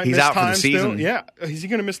Leonard might miss out time for the season. still. Yeah, is he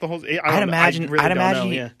going to miss the whole? I'd imagine.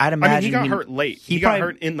 I mean, he got hurt late. He got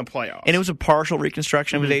hurt in the playoffs, and it was a partial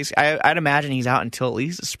reconstruction of his AC. I'd imagine he's out until at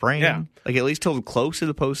least the spring. Yeah, like at least till close to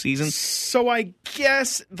the postseason. So I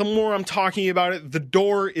guess the more I'm talking about it, the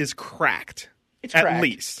door is cracked. It's at cracked.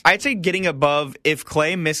 least. I'd say getting above, if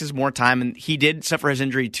Clay misses more time, and he did suffer his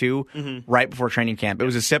injury too, right before training camp. It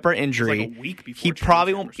was a separate injury. It was like a week before he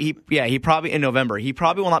probably won't. He probably in November. He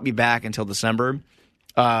probably will not be back until December.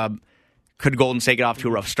 Could Golden State get off to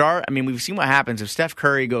a rough start? I mean, we've seen what happens if Steph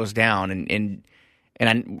Curry goes down, and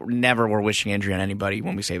I never were wishing injury on anybody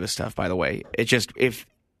when we say this stuff. By the way, it's just if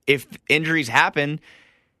injuries happen.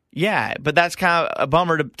 Yeah, but that's kind of a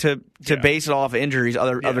bummer to base it all off of injuries,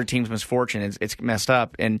 other teams' misfortune. It's messed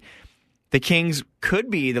up. And the Kings could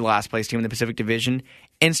be the last place team in the Pacific Division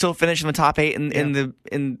and still finish in the top 8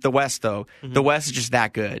 in the West, though. Mm-hmm. The West is just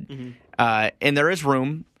that good. Mm-hmm. And there is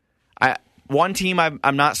room. One team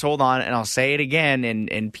I'm not sold on, and I'll say it again,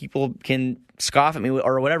 and people can scoff at me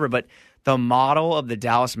or whatever, but the model of the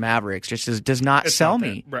Dallas Mavericks just does not sell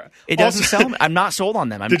me. Right. It doesn't sell me. I'm not sold on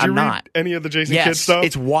them. Did you read any of the Jason Kidd stuff?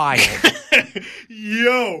 It's wild.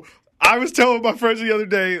 Yo, I was telling my friends the other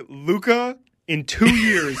day, Luka, in 2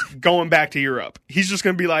 years, going back to Europe. He's just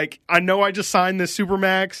going to be like, I know I just signed this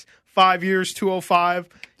Supermax, 5 years, 205.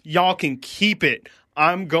 Y'all can keep it.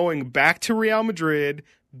 I'm going back to Real Madrid.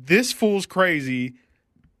 This fool's crazy.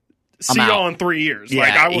 See y'all in 3 years.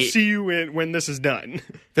 Yeah, I will see you when this is done.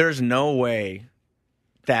 There's no way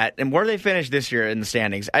that, and where do they finish this year in the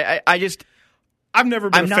standings? I've never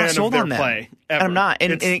been a fan of their play. Ever. I'm not.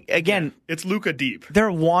 And again, it's Luka deep.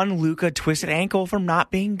 They're one Luka twisted ankle from not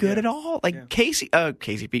being good at all.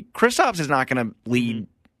 Kristaps is not going to lead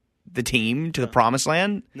the team to the promised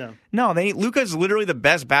land. No, Luka's literally the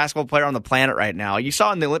best basketball player on the planet right now. You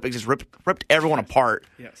saw in the Olympics, just ripped everyone apart.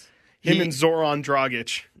 Yes, him and Zoran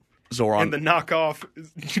Dragic. And the knockoff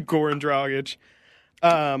Goran Dragic.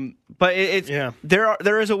 But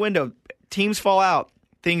there is a window. Teams fall out.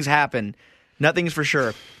 Things happen. Nothing's for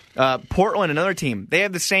sure. Portland, another team. They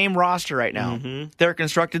have the same roster right now. Mm-hmm. They're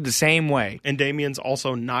constructed the same way. And Damian's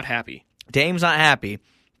also not happy. Dame's not happy.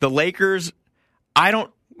 The Lakers,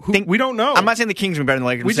 we don't know. I'm not saying the Kings are better than the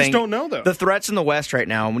Lakers. We just don't know, though. The threats in the West right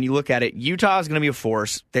now, when you look at it, Utah is going to be a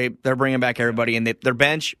force. They're bringing back everybody. And their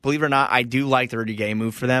bench, believe it or not, I do like the Rudy Gay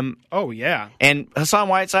move for them. Oh, yeah. And Hassan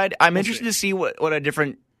Whiteside, I'm interested to see what a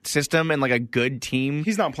different system and like a good team.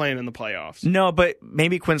 He's not playing in the playoffs. No, but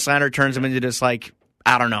maybe Quinn Snyder turns him into just like,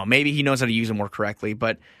 I don't know. Maybe he knows how to use him more correctly.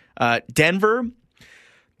 But Denver.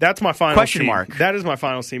 That's my final question team. Mark. That is my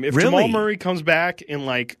final team. If Jamal Murray comes back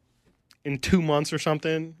in 2 months or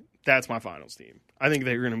something, that's my finals team. I think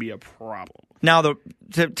they're going to be a problem. Now,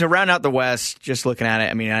 to round out the West, just looking at it,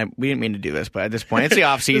 I mean, we didn't mean to do this, but at this point, it's the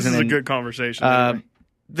offseason. This is a good conversation. Anyway.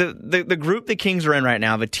 The group the Kings are in right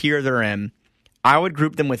now, the tier they're in, I would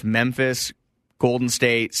group them with Memphis, Golden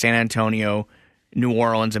State, San Antonio, New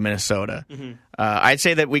Orleans, and Minnesota. Mm-hmm. I'd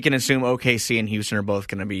say that we can assume OKC and Houston are both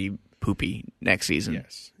going to be poopy next season.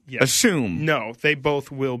 Yes. Assume. No, they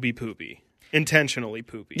both will be poopy. Intentionally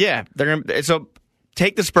poopy. Yeah, they're going to. So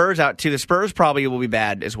take the Spurs out too. The Spurs probably will be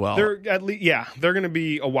bad as well. They're going to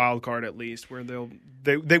be a wild card at least, where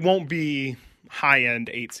they won't be high end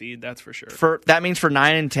 8 seed. That's for sure. That means for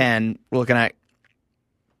 9 and 10, we're looking at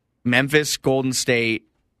Memphis, Golden State,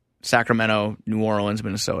 Sacramento, New Orleans,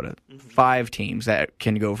 Minnesota. Mm-hmm. 5 teams that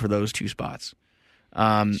can go for those 2 spots.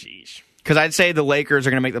 Sheesh. Because I'd say the Lakers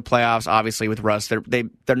are going to make the playoffs. Obviously, with Russ, they're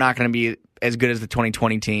not going to be as good as the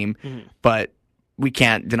 2020 team, but we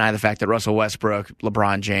can't deny the fact that Russell Westbrook,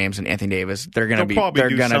 LeBron James, and Anthony Davis they're going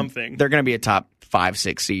to be a top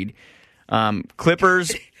 5-6 seed.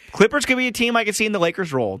 Clippers could be a team I could see in the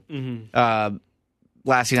Lakers' role. Mm-hmm.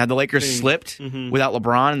 Last season, the Lakers slipped without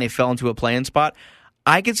LeBron and they fell into a play-in spot.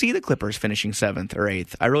 I could see the Clippers finishing 7th or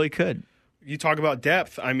 8th. I really could. You talk about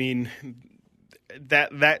depth. I mean,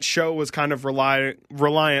 that show was kind of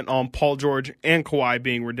reliant on Paul George and Kawhi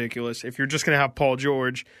being ridiculous. If you're just going to have Paul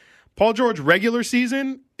George regular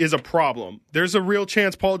season is a problem. There's a real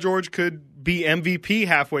chance Paul George could be MVP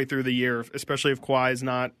halfway through the year, especially if Kawhi is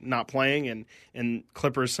not playing and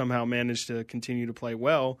Clippers somehow manage to continue to play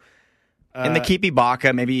well. And they keep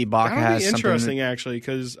Ibaka. Maybe Ibaka has something. Interesting, actually,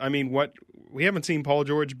 because I mean, we haven't seen Paul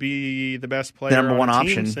George be the best player the number one on the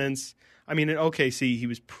team option since. I mean, in OKC, he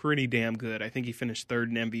was pretty damn good. I think he finished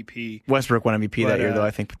 3rd in MVP. Westbrook won MVP that year, though.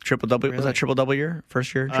 I think triple-double. Really? Was that triple-double year?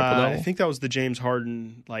 First year? Triple-double? I think that was the James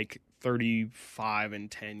Harden, 35 and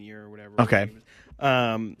 10 year or whatever. Okay.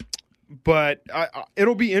 But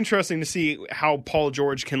it'll be interesting to see how Paul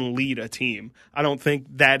George can lead a team. I don't think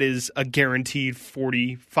that is a guaranteed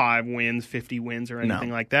 45 wins, 50 wins, or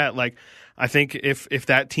anything like that. I think if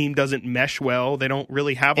that team doesn't mesh well, they don't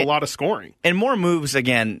really have a lot of scoring. And more moves,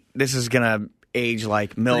 again, this is going to age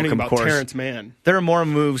like milk, of course. Terrence Mann. There are more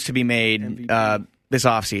moves to be made. this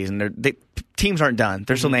offseason. Teams aren't done.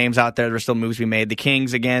 There's still names out there. There's still moves to be made. The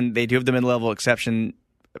Kings, again, they do have the mid-level exception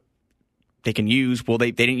they can use. Well,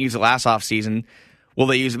 they didn't use it last offseason. Will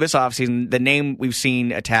they use it this offseason? The name we've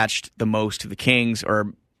seen attached the most to the Kings,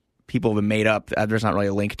 or people have been made up, there's not really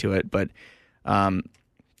a link to it, but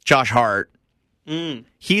Josh Hart.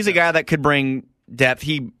 He's a guy that could bring depth.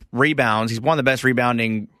 He rebounds. He's one of the best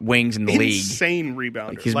rebounding wings in the league. Insane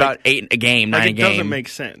rebounder. He's about 8 a game, 9 a game. It doesn't make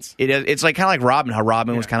sense. It's like kind of like Rodman, how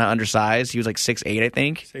Rodman was kind of undersized. He was like 6'8", I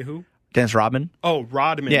think. Say who? Dennis Rodman. Oh,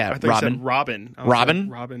 Rodman. Yeah, I thought you said Robin. Robin?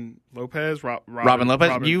 Like, Robin Lopez? Robin Lopez?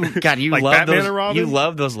 Robin. You like love Batman those. And Robin? You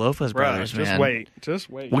love those Lopez brothers, man. Just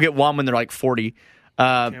wait. We'll get one when they're like 40.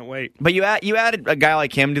 Can't wait. But you added a guy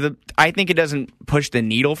like him to the. I think it doesn't push the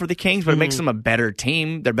needle for the Kings, but it makes them a better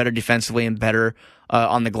team. They're better defensively and better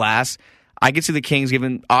on the glass. I could see the Kings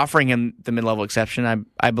offering him the mid-level exception.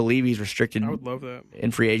 I believe he's restricted. I would love that in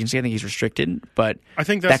free agency. I think he's restricted, but I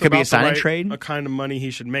think that could be a sign and trade. A kind of money he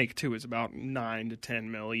should make too is about $9 to $10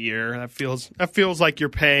 mil a year. That feels like you're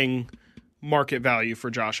paying market value for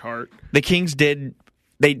Josh Hart. The Kings did.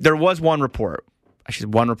 There was one report.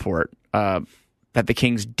 That the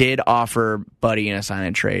Kings did offer Buddy in a sign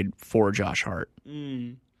and trade for Josh Hart.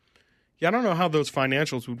 Yeah, I don't know how those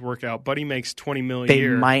financials would work out. Buddy makes $20 million a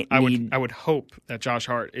year. I would hope that Josh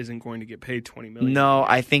Hart isn't going to get paid $20 million. No,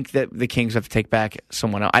 I think that the Kings have to take back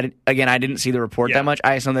someone else. I didn't see the report that much.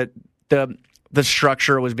 I saw that the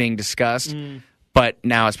structure was being discussed, but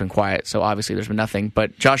now it's been quiet. So obviously there's been nothing.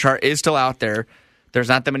 But Josh Hart is still out there. There's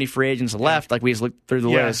not that many free agents left. Like we just looked through the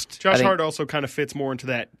list. Josh Hart also kind of fits more into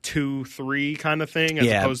that 2-3 kind of thing as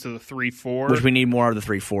opposed to the 3-4, which we need more of the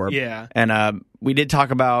 3-4. Yeah, and we did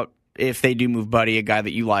talk about. If they do move Buddy, a guy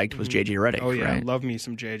that you liked was JJ Redick. Oh, yeah. Right? Love me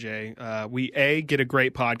some JJ. We get a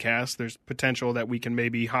great podcast. There's potential that we can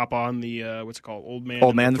maybe hop on the, what's it called? Old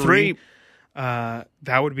Man 3. That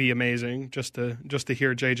would be amazing just to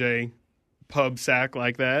hear JJ pub sack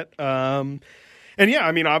like that. And yeah,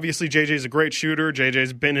 I mean, obviously JJ's a great shooter.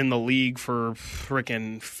 JJ's been in the league for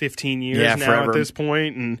freaking 15 years now forever. At this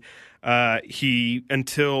point, and he,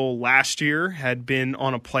 until last year, had been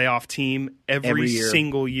on a playoff team every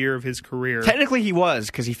single year of his career. Technically, he was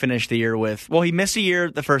because he finished the year with. Well, he missed a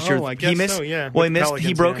year the first year. I guess so. Yeah. Well,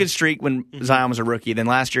 he broke his streak when Zion was a rookie. Then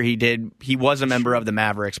last year he was a member of the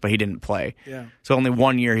Mavericks, but he didn't play. Yeah. So only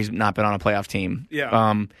 1 year he's not been on a playoff team.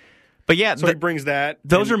 Yeah. But yeah, so he brings that.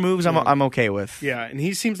 Those are moves I'm okay with. Yeah, and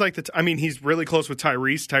he seems like he's really close with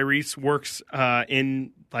Tyrese. Tyrese works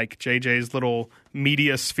in like JJ's little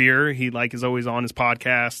media sphere. He is always on his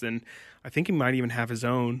podcast, and I think he might even have his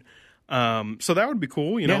own. So that would be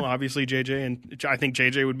cool. You know, obviously JJ, and I think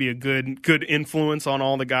JJ would be a good influence on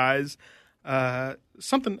all the guys.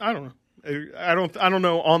 Something I don't know. I don't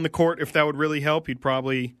know on the court if that would really help. He'd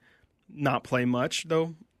probably not play much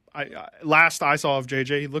though. Last I saw of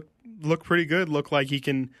JJ, he looked pretty good. Looked like he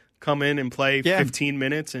can come in and play 15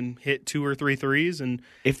 minutes and hit 2 or 3 threes and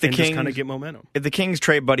just kind of get momentum. If the Kings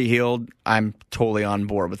trade Buddy Hield, I'm totally on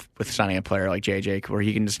board with signing a player like JJ where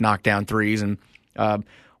he can just knock down threes. And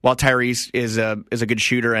while Tyrese is a good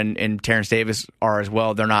shooter and Terrence Davis are as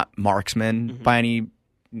well, they're not marksmen by any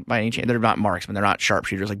chance. They're not marksmen. They're not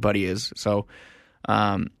sharpshooters like Buddy is. So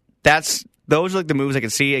those are like the moves I can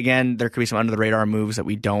see. Again, there could be some under the radar moves that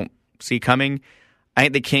we don't see coming. I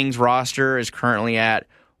think the Kings roster is currently at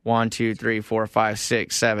 1, 2, 3, 4, 5,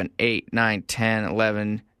 6, 7, 8, 9, 10,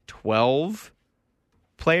 11, 12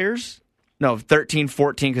 players. No, 13,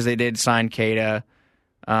 14 because they did sign Queta.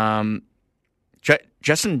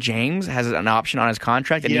 Justin James has an option on his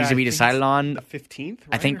contract that needs to be decided on the 15th, right,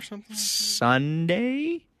 I think, or something?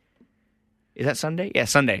 Sunday? Is that Sunday? Yeah,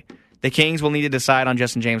 Sunday. The Kings will need to decide on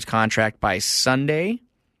Justin James' contract by Sunday.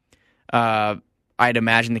 I'd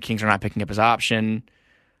imagine the Kings are not picking up his option.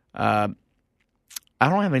 I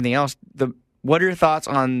don't have anything else. What are your thoughts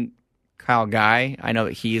on Kyle Guy? I know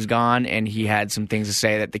that he is gone, and he had some things to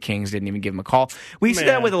say that the Kings didn't even give him a call. We see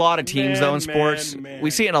that with a lot of teams, though, in sports.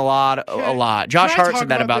 We see it in a lot. Josh Hart said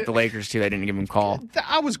that about the Lakers, too. They didn't give him a call.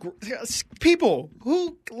 People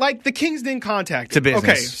who, the Kings didn't contact him. It's a business.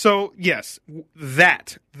 Okay, so, yes,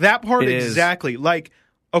 that part exactly.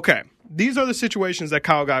 Okay, these are the situations that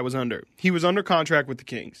Kyle Guy was under. He was under contract with the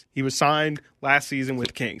Kings. He was signed last season with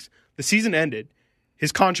the Kings. The season ended.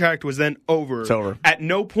 His contract was then over. It's over. At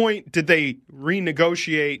no point did they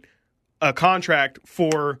renegotiate a contract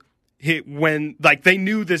for when they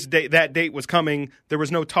knew that date was coming. There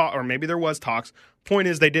was no talk, or maybe there was talks. Point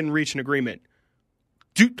is, they didn't reach an agreement.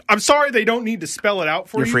 I'm sorry, they don't need to spell it out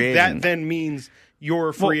for you. Free agent. That then means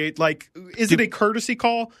you're free agent. Is it a courtesy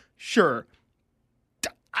call? Sure.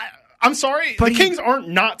 I'm sorry. The Kings aren't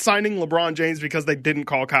not signing LeBron James because they didn't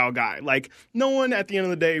call Kyle Guy. Like, no one at the end of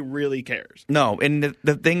the day really cares. No, and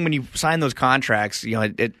the thing when you sign those contracts,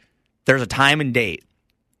 there's a time and date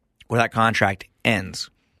where that contract ends.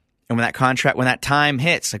 And when that time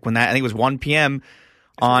hits, like I think it was 1 p.m.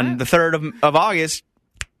 on the 3rd of August,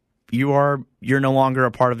 you're no longer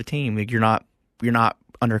a part of the team. Like, you're not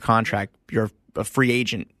under contract. You're a free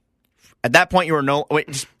agent. At that point,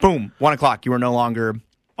 just boom, 1 o'clock. You were no longer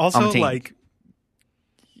also on the team. Like,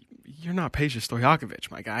 you're not Peja Stojakovic,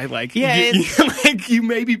 my guy. Like, yeah, you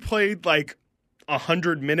maybe played like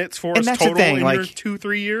 100 minutes for us total in your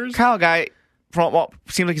 2-3 years. Kyle Guy,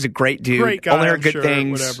 seems like he's a great dude. Great guy, only heard good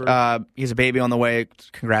things. Whatever. He has a baby on the way.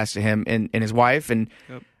 Congrats to him and his wife. And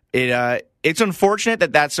it's unfortunate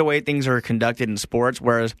that that's the way things are conducted in sports.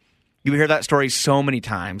 Whereas you hear that story so many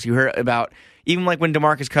times. You hear about even like when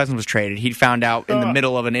DeMarcus Cousins was traded, he found out in the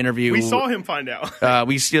middle of an interview. We saw him find out.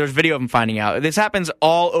 There's video of him finding out. This happens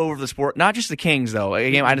all over the sport, not just the Kings though.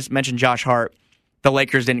 Again, I just mentioned Josh Hart. The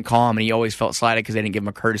Lakers didn't call him, and he always felt slighted because they didn't give him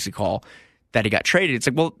a courtesy call that he got traded. It's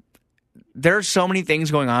like, well, there's so many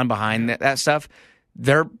things going on behind that stuff.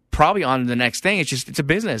 They're probably on to the next thing. It's a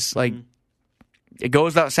business. Like, it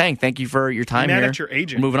goes without saying, thank you for your time here. At your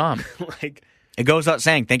agent. We're moving on. It goes without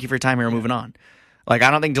saying, thank you for your time here. We're moving on. Like,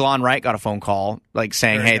 I don't think DeLon Wright got a phone call like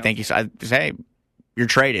saying, hey, thank you. So I just, hey, you're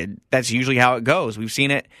traded. That's usually how it goes. We've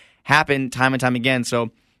seen it happen time and time again.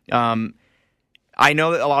 So, I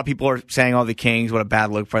know that a lot of people are saying, "Oh, the Kings, what a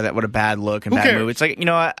bad look for that! What a bad look and bad move." It's like,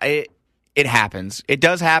 it happens. It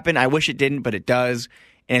does happen. I wish it didn't, but it does,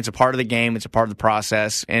 and it's a part of the game. It's a part of the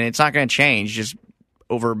process, and it's not going to change just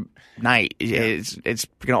overnight. It's going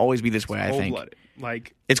to always be this way. I think.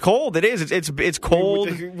 Like, it's cold. It is. It's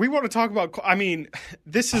cold. We want to talk about. I mean,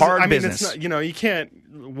 this is hard business. It's not, you can't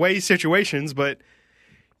weigh situations, but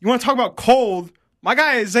you want to talk about cold. My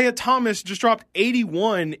guy Isaiah Thomas just dropped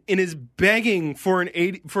 81 and is begging for an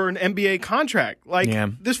NBA contract. Like,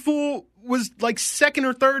 this fool was like second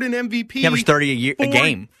or third in MVP. He averaged 30 a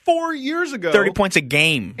game 4 years ago. 30 points a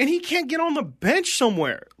game, and he can't get on the bench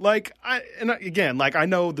somewhere. Like, I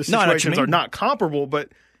know the situations are not comparable, but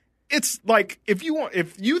it's like if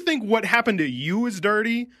you think what happened to you is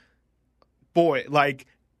dirty, boy, like.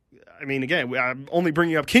 I mean, again, I'm only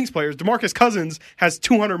bringing up Kings players. DeMarcus Cousins has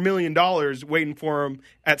 $200 million waiting for him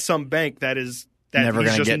at some bank that he's never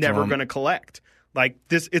going to collect. Like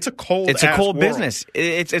this, it's a cold business.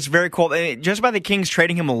 It's very cold. And just by the Kings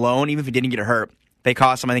trading him alone, even if he didn't get hurt, they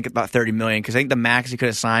cost him I think about $30 million because I think the max he could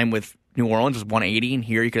have signed with New Orleans was 180, and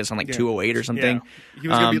here he could have signed like 208 or something. Yeah. He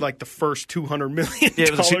was going to be like the first $200 million.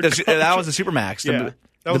 Yeah, that was the supermax. Yeah.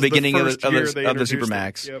 The beginning of the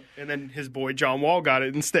Supermax. Yep. And then his boy John Wall got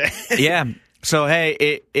it instead. Yeah. So,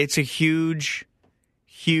 hey, it's a huge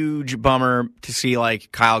bummer to see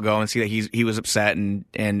like Kyle go and see that he was upset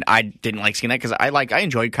and I didn't like seeing that because I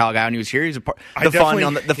enjoyed Kyle Guy when he was here. He was fun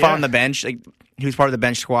on the bench. Like, he was part of the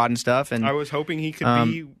bench squad and stuff. And I was hoping he could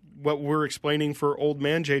be what we're explaining for old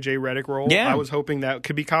man JJ Redick role. Yeah. I was hoping that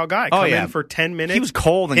could be Kyle Guy. Come in for 10 minutes. He was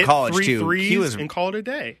cold in college three too. Threes and called it a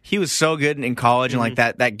day. He was so good in college, and like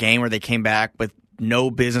that game where they came back with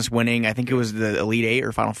no business winning. I think it was the Elite Eight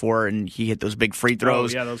or Final Four, and he hit those big free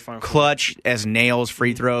throws. Oh, yeah, those Final clutch as nails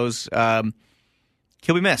free throws. He'll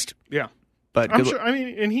be missed. Yeah, but I'm sure. I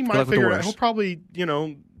mean, and he might figure it out. He'll probably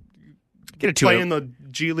get play in the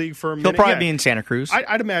G League for a minute. He'll probably be in Santa Cruz.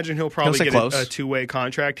 I'd imagine he'll probably get a two-way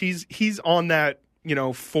contract. He's on that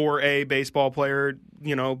 4A baseball player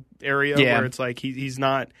area where it's like he's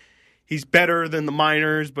not. He's better than the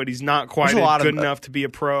minors, but he's not quite good enough to be a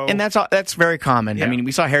pro. And that's very common. Yeah. I mean,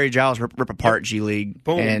 we saw Harry Giles rip apart G League.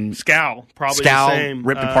 Boom. And Scal the same.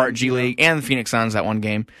 Ripped apart G League and the Phoenix Suns that one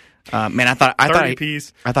game. Man, I thought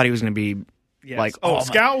he was going to be. Yes. Like,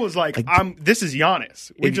 Scal was like, this is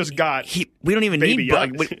Giannis. We don't even need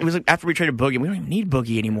Boogie. It was like after we traded Boogie, we don't even need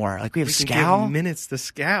Boogie anymore. Like, we have Scal. Give minutes to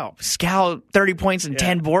Scal. Scal, 30 points and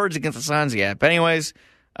 10 boards against the Suns. Yeah. But anyways,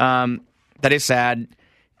 that is sad.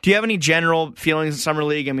 Do you have any general feelings in Summer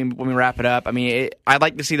League? I mean, when we wrap it up, I mean, I'd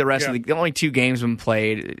like to see the rest of the only 2 games have been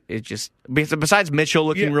played. It just, besides Mitchell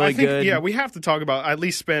looking really good. Yeah, we have to talk about, at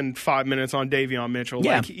least spend 5 minutes on Davion Mitchell.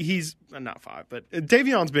 Yeah. Like, he's, not 5, but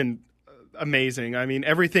Davion's been amazing. I mean,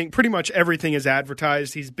 pretty much everything is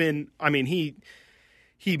advertised. He's been, I mean, he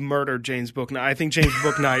murdered James Bouknight. I think James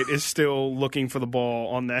Bouknight is still looking for the ball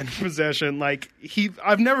on that possession. Like,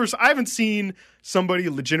 I haven't seen somebody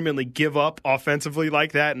legitimately give up offensively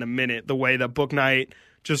like that in a minute. The way that Bouknight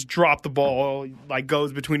just dropped the ball, like,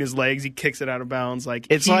 goes between his legs, he kicks it out of bounds.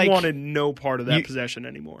 Like, he wanted no part of that possession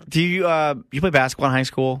anymore. Do you play basketball in high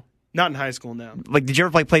school? Not in high school, no. Like, did you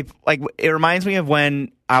ever play? Like, it reminds me of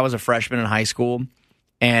when I was a freshman in high school,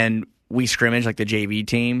 and we scrimmaged like the JV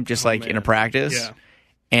team, just in a practice. Yeah.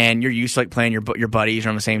 And you're used to like playing your buddies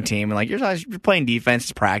on the same team, and like you're playing defense,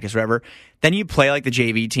 it's practice, whatever. Then you play like the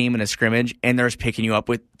JV team in a scrimmage, and they're just picking you up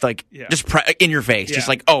with like just in your face, just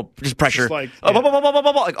like just pressure, just like,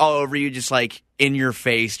 like all over you, just like in your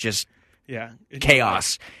face, just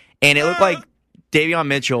chaos. And it looked like Davion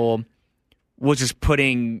Mitchell was just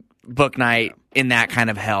putting Book Knight in that kind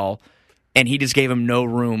of hell, and he just gave him no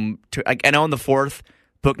room to. Like, I know in the fourth,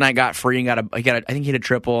 Book Knight got free and I think he hit a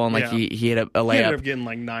triple and he hit a layup. He ended up getting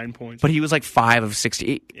like 9 points. But he was like 5 of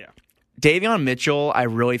 60. Yeah. Davion Mitchell, I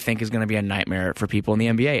really think is going to be a nightmare for people in the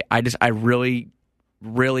NBA. I really,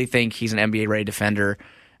 really think he's an NBA-ready defender.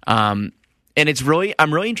 And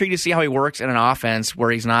I'm really intrigued to see how he works in an offense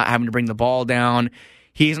where he's not having to bring the ball down.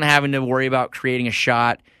 He isn't having to worry about creating a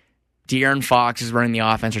shot. De'Aaron Fox is running the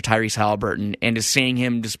offense, or Tyrese Halliburton, and just seeing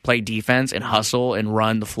him just play defense and hustle and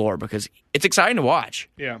run the floor, because it's exciting to watch.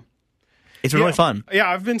 Yeah. It's really fun. Yeah,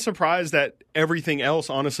 I've been surprised that everything else,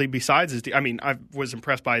 honestly, besides his I was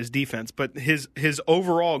impressed by his defense, but his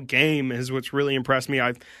overall game is what's really impressed me.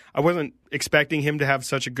 I wasn't expecting him to have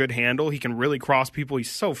such a good handle. He can really cross people.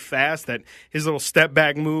 He's so fast that his little step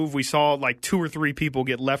back move, we saw like 2 or 3 people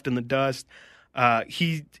get left in the dust.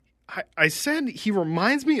 I said he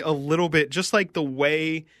reminds me a little bit, just like the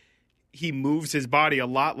way he moves his body, a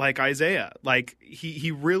lot like Isaiah. Like he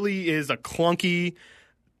really is a clunky,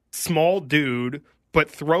 small dude, but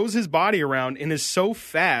throws his body around and is so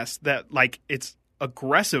fast that like it's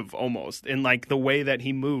aggressive almost in like the way that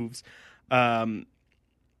he moves.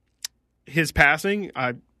 His passing,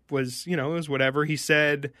 it was whatever. He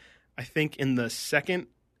said, I think in the second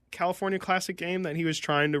California Classic game that he was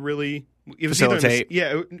trying to really facilitate.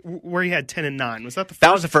 Where he had 10 and 9. Was that the first?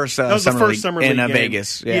 That was the first. That was the first summer league in game.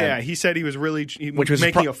 Vegas. Yeah, he said he was really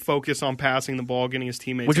making a focus on passing the ball, getting his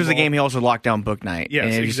teammates. Which was the game he also locked down Book Knight.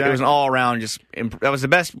 Yes, exactly. It was an all around that was the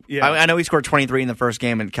best. Yeah. I know he scored 23 in the first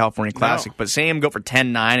game in the California Classic, but seeing him go for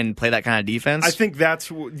 10-9 and play that kind of defense, I think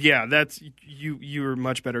that's you're a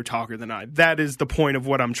much better talker than I. That is the point of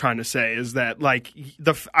what I'm trying to say, is that like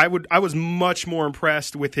I was much more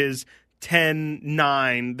impressed with his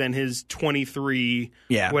 10-9 than his 23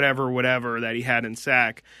 whatever that he had in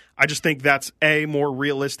sack. I just think that's A, more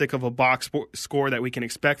realistic of a box score that we can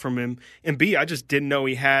expect from him, and B, I just didn't know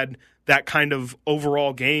he had that kind of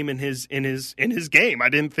overall game in his game. I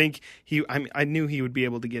didn't think I knew he would be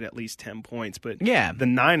able to get at least 10 points, but the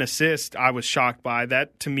 9 assists I was shocked by.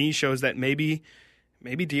 That to me shows that maybe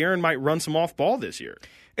De'Aaron might run some off ball this year.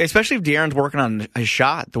 Especially if De'Aaron's working on his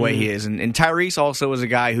shot the way he is. And Tyrese also is a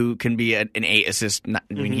guy who can be an 8 assist. I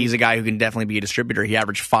mean, he's a guy who can definitely be a distributor. He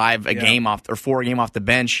averaged 5 a game off, or 4 a game off the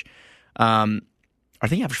bench. I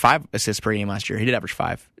think he averaged 5 assists per game last year. He did average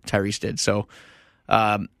 5. Tyrese did. So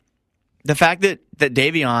the fact that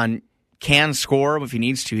Davion can score if he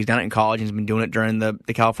needs to, he's done it in college and he's been doing it during the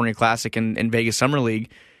California Classic and Vegas Summer League,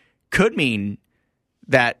 could mean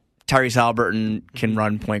that Tyrese Halliburton can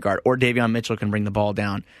run point guard, or Davion Mitchell can bring the ball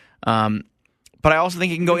down. But I also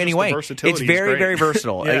think he can go any way. It's very, very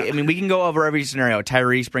versatile. I mean, we can go over every scenario.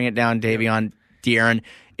 Tyrese, bring it down. Davion, De'Aaron.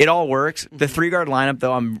 It all works. The 3-guard lineup,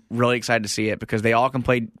 though, I'm really excited to see it because they all can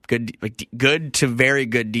play good to very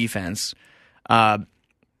good defense.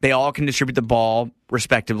 They all can distribute the ball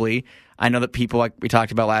respectively. I know that people, like we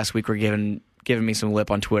talked about last week, were giving me some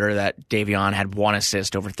lip on Twitter that Davion had 1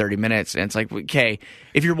 assist over 30 minutes. And it's like, okay,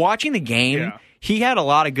 if you're watching the game, he had a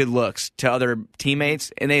lot of good looks to other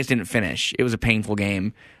teammates, and they just didn't finish. It was a painful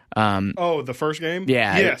game. The first game?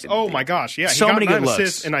 Yeah. Yes. Oh, my gosh. Yeah. So he got many good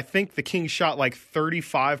assists, looks. and I think the Kings shot like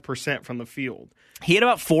 35% from the field. He had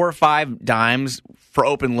about 4 or 5 dimes for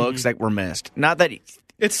open looks that were missed. Not that...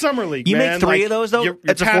 It's summer league. You man. make 3 of those though.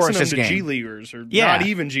 It's a 4-assist game. G leaguers or not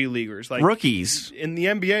even G leaguers, like rookies in the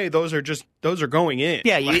NBA. Those are going in.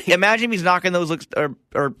 Yeah, imagine if he's knocking those looks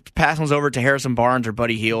or passing those over to Harrison Barnes or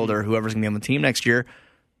Buddy Hield or whoever's going to be on the team next year.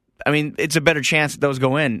 I mean, it's a better chance that those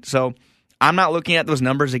go in. So I'm not looking at those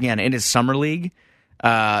numbers again. In his summer league,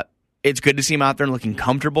 it's good to see him out there and looking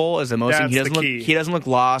comfortable. As the most thing. He doesn't look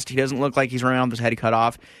lost. He doesn't look like he's running off with his head cut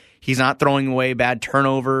off. He's not throwing away bad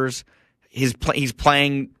turnovers. He's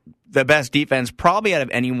playing the best defense probably out of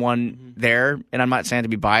anyone there, and I'm not saying to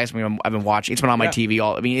be biased. I mean, I've been watching. It's been on my TV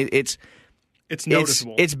all. I mean, it's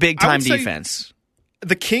noticeable. It's big time defense.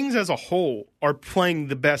 The Kings as a whole are playing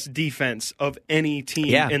the best defense of any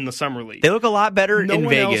team in the summer league. They look a lot better in Vegas. No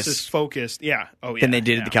one else is focused. Than they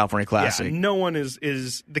did at the California Classic. Yeah, no one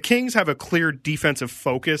is. The Kings have a clear defensive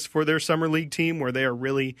focus for their summer league team where they are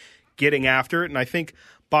really getting after it, and I think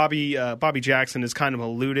Bobby Jackson has kind of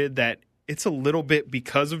alluded that it's a little bit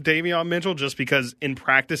because of Davion Mitchell, just because in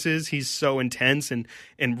practices he's so intense and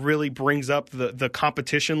really brings up the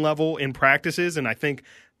competition level in practices. And I think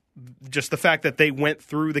just the fact that they went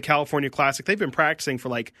through the California Classic, they've been practicing for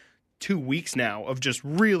like 2 weeks now of just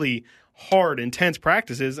really hard, intense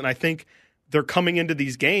practices. And I think they're coming into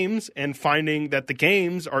these games and finding that the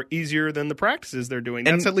games are easier than the practices they're doing.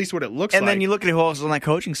 That's at least what it looks like. And then you look at who else is on that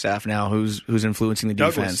coaching staff now who's influencing the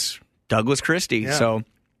defense. Douglas Christie. Yeah. So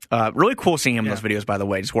really cool seeing him in those videos, by the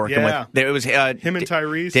way, just working with. It was him and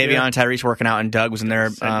Tyrese. Davion and Tyrese working out, and Doug was in there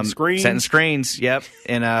setting screens. Yep.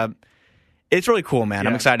 And it's really cool, man.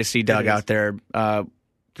 I'm excited to see Doug out there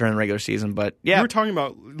during the regular season. But yeah, you were talking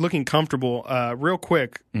about looking comfortable. Real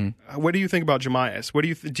quick, what do you think about Jahmi'us? What do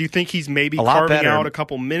you think he's maybe carving out a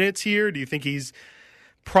couple minutes here? Do you think he's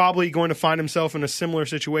probably going to find himself in a similar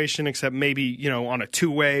situation, except maybe on a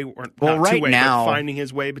two-way or now finding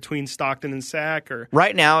his way between Stockton and Sack? Or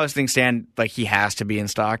right now, as things stand, like he has to be in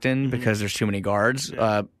Stockton because there's too many guards.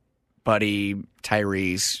 Yeah. Buddy,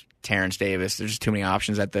 Tyrese, Terrence Davis. There's just too many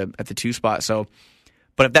options at the 2 spot. So.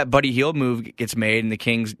 But if that Buddy Hield move gets made and the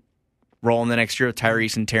Kings roll in the next year with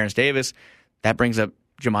Tyrese and Terrence Davis, that brings up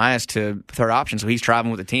Jahmi'us to third option. So he's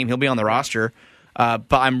traveling with the team. He'll be on the roster.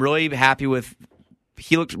 But I'm really happy with –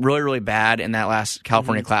 he looked really, really bad in that last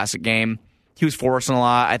California Classic game. He was forcing a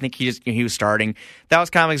lot. I think he was starting. That was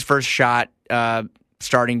kind of his first shot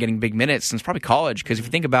starting, getting big minutes since probably college. Because if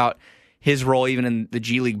you think about his role even in the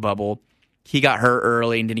G League bubble, he got hurt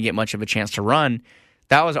early and didn't get much of a chance to run.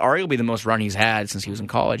 That was arguably the most run he's had since he was in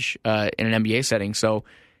college in an NBA setting. So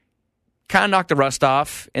kind of knocked the rust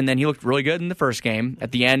off, and then he looked really good in the first game.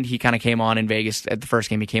 At the end, he kind of came on in Vegas. At the first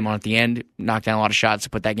game, he came on at the end, knocked down a lot of shots to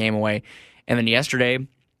put that game away. And then yesterday,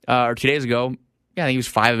 or 2 days ago, I think he was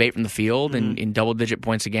 5 of 8 from the field and in double-digit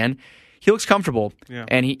points again. He looks comfortable,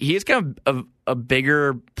 and he is kind of a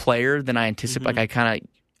bigger player than I anticipate. Like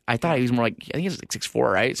I thought he was more like, I think he's like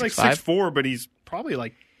 6'4", right? He's like 6'4", but he's probably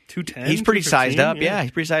like 210. He's pretty sized up. Yeah,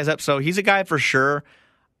 he's pretty sized up. So he's a guy for sure.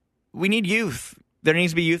 We need youth. There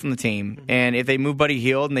needs to be youth on the team. And if they move Buddy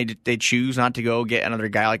Hield and they choose not to go get another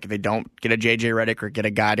guy, like if they don't get a J.J. Redick or get a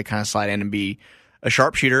guy to kind of slide in and be a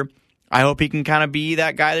sharpshooter, I hope he can kind of be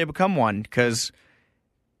that guy to become one. Because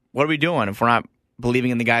what are we doing if we're not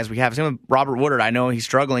believing in the guys we have? Same with Robert Woodard. I know he's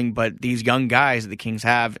struggling, but these young guys that the Kings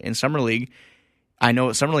have in Summer League, I know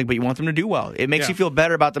it's Summer League, but you want them to do well. It makes you feel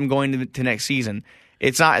better about them going to next season.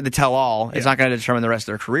 It's not the tell-all. It's not going to determine the rest of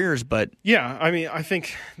their careers, but yeah, I mean, I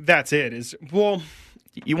think that's it. You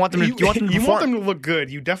want them to you want them to look good.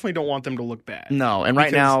 You definitely don't want them to look bad. No, and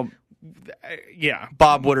right now,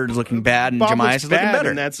 Bob Woodard is looking bad, and Jahmi'us is looking better.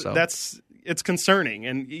 And that's it's concerning.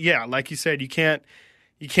 And yeah, like you said, you can't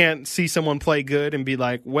see someone play good and be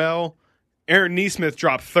like, well, Aaron Nesmith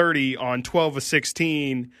dropped 30 on 12 of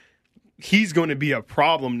 16. He's going to be a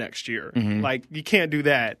problem next year. Like you can't do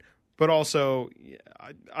that. But also,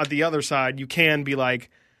 on the other side, you can be like,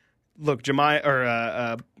 look,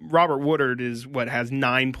 Robert Woodard has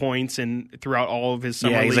 9 points throughout all of his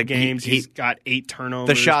summer league games. He's got 8 turnovers.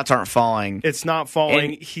 The shots aren't falling. It's not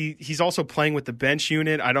falling. He's also playing with the bench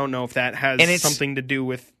unit. I don't know if that has something to do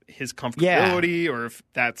with his comfortability or if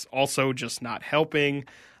that's also just not helping.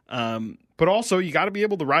 But also, you got to be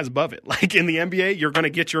able to rise above it. Like in the NBA, you're going to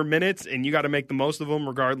get your minutes, and you got to make the most of them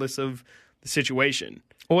regardless of the situation.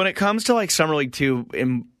 Well, when it comes to like Summer League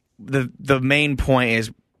 2, the main point is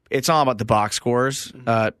it's all about the box scores.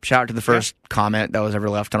 Shout out to the first comment that was ever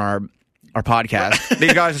left on our podcast.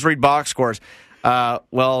 These guys just read box scores.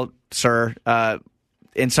 Well, sir,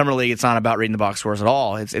 in Summer League, it's not about reading the box scores at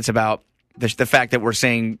all. It's about the fact that we're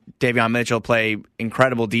seeing Davion Mitchell play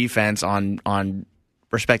incredible defense on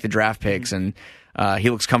respected draft picks, and he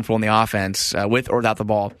looks comfortable in the offense with or without the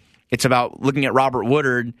ball. It's about looking at Robert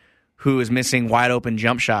Woodard, who is missing wide open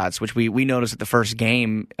jump shots, which we noticed at the first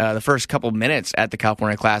game, the first couple of minutes at the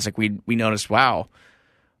California Classic. We noticed, wow,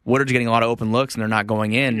 Woodard's getting a lot of open looks and they're not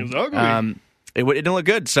going in. It was ugly. It didn't look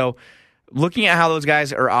good. So looking at how those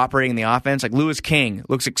guys are operating in the offense, like Lewis King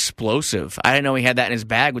looks explosive. I didn't know he had that in his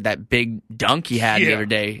bag with that big dunk he had the other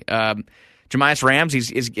day. Jahmi'us Ramsey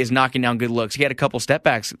is knocking down good looks. He had a couple step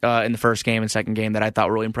backs in the first game and second game that I thought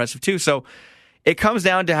were really impressive too. So it comes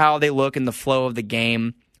down to how they look in the flow of the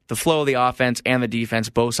game, the flow of the offense and the defense,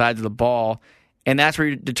 both sides of the ball. And that's where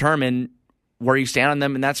you determine where you stand on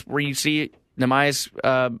them, and that's where you see Neemias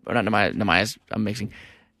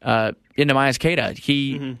Queta.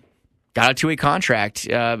 He got a 2-way contract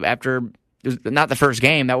after not the first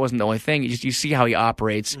game. That wasn't the only thing. You see how he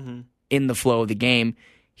operates in the flow of the game.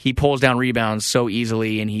 He pulls down rebounds so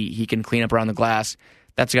easily, and he can clean up around the glass.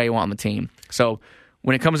 That's the guy you want on the team. So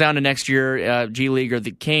when it comes down to next year, G League or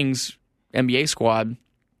the Kings NBA squad,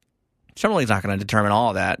 Summer League's not going to determine all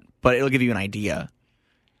of that, but it'll give you an idea.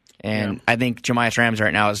 And I think Jahmi'us Ramsey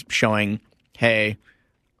right now is showing, hey,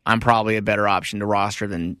 I'm probably a better option to roster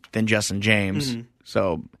than Justin James. Mm-hmm.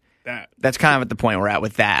 So that's kind of at the point we're at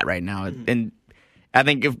with that right now. Mm-hmm. And I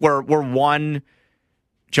think if we're one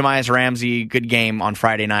Jahmi'us Ramsey good game on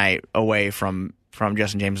Friday night away from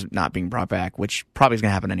Justin James not being brought back, which probably is going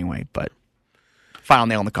to happen anyway, but final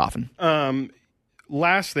nail in the coffin.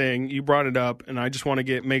 Last thing, you brought it up, and I just want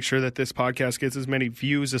to make sure that this podcast gets as many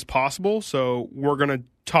views as possible. So we're going to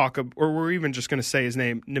talk, or we're even just going to say his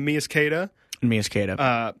name, Neemias Queta. Neemias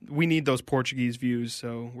Queta. We need those Portuguese views,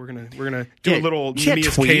 so we're gonna do a little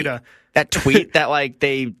Neemias Queta. That tweet that like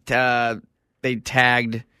they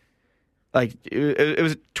tagged, like it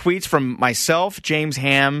was tweets from myself, James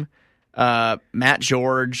Ham, Matt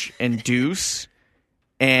George, and Deuce.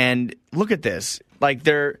 And look at this, like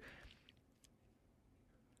they're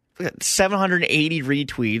 780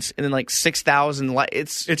 retweets and then like 6,000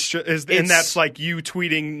 likes. And that's like you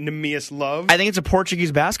tweeting Neemias love. I think it's a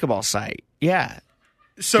Portuguese basketball site. Yeah,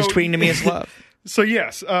 so just tweeting Neemias love. So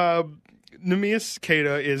yes, Neemias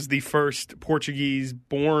Queta is the first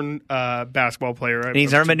Portuguese-born basketball player. And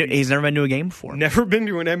he's never been to a game before. Never been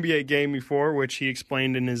to an NBA game before, which he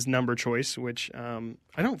explained in his number choice, which I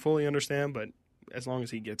don't fully understand, but as long as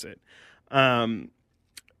he gets it.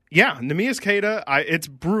 Yeah, Neemias Queta, it's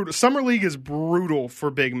brutal. Summer League is brutal for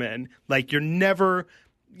big men. Like, you're never,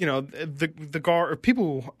 the guard,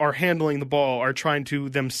 people who are handling the ball are trying to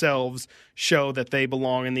themselves show that they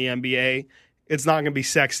belong in the NBA. It's not going to be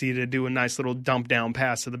sexy to do a nice little dump down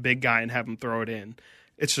pass to the big guy and have him throw it in.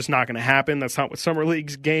 It's just not going to happen. That's not what Summer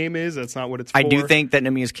League's game is. That's not what it's for. I do think that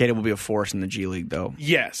Neemias Queta will be a force in the G League, though.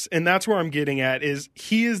 Yes, and that's where I'm getting at, is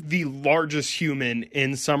he is the largest human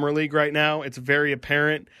in Summer League right now. It's very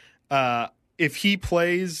apparent. If he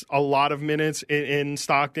plays a lot of minutes in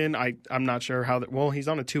Stockton, I'm not sure how that. Well, he's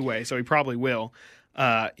on a two-way, so he probably will.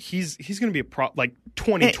 He's going to be like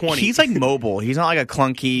 2020. He's like mobile. He's not like a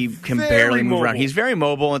clunky, can barely move around. He's very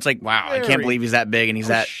mobile. It's like, wow, I can't believe he's that big and he's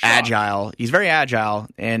that agile. He's very agile,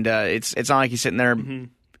 and it's not like he's sitting there. Mm-hmm.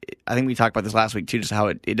 I think we talked about this last week too, just how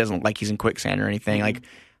it doesn't look like he's in quicksand or anything. Mm-hmm. Like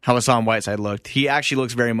how Hassan Whiteside looked. He actually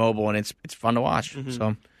looks very mobile, and it's fun to watch. Mm-hmm.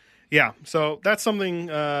 So yeah, so that's something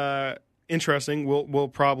interesting. We'll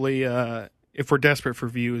probably. If we're desperate for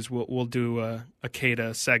views, we'll do a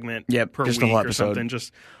Queta segment per week or something,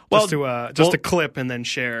 just a clip and then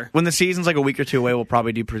share. When the season's like a week or two away, we'll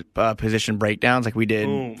probably do position breakdowns like we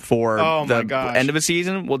did for the end of a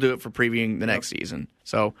season. We'll do it for previewing the next season.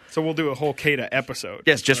 So we'll do a whole Queta episode.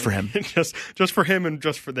 Yes, just for him, just for him and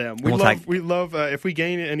just for them. We love if we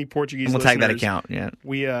gain any Portuguese. And we'll tag that account. Yeah,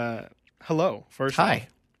 we hello first. Hi,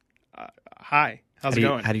 hi. How's it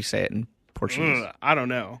going? How do you say it in Portuguese? I don't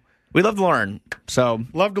know. We love to learn, so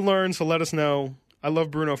let us know. I love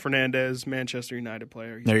Bruno Fernandes, Manchester United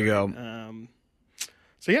player. There you go.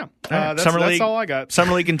 So yeah, that's all I got.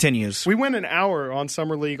 Summer League continues. We went an hour on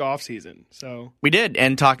Summer League off season, so we did,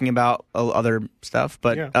 and talking about other stuff.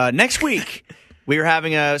 But next week we are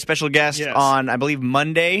having a special guest on, I believe,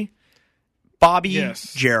 Monday. Bobby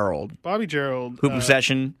Gerald. Bobby Gerald. Hoop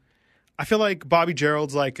Session. I feel like Bobby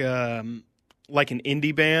Gerald's like an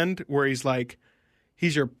indie band where he's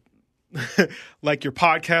your like your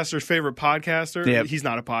podcaster's favorite podcaster. Yep. He's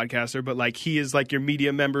not a podcaster, but like he is like your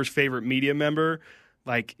media member's favorite media member.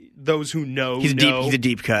 Like those who know, he's a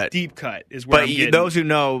deep cut. Deep cut is where I'm getting. Those who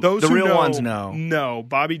know, the real ones know. No,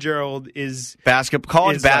 Bobby Gerald is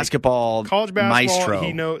college basketball maestro.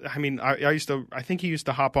 He knows. I mean, I think he used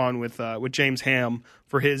to hop on with James Ham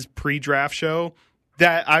for his pre-draft show.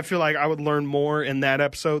 That I feel like I would learn more in that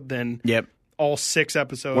episode than all 6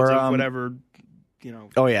 episodes of whatever.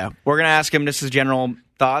 Oh yeah, we're gonna ask him just his general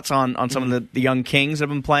thoughts on some of the young Kings that have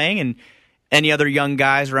been playing and any other young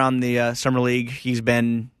guys around the summer league. He's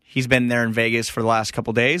been there in Vegas for the last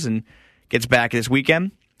couple days and gets back this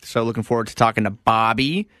weekend. So looking forward to talking to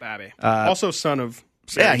Bobby. Also son of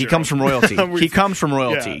Sarah he comes from royalty. He comes from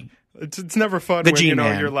royalty. Yeah. It's never fun when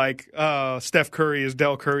you're like Steph Curry is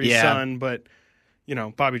Del Curry's son, but.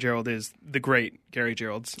 Bobby Gerald is the great Gary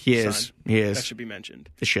Gerald's son. He is. That should be mentioned.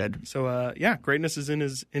 It should. So, greatness is in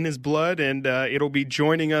his blood, and it'll be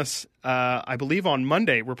joining us, I believe, on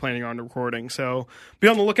Monday. We're planning on recording. So be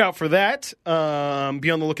on the lookout for that. Be on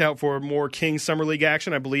the lookout for more Kings Summer League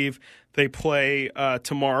action. I believe they play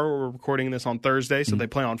tomorrow. We're recording this on Thursday, so they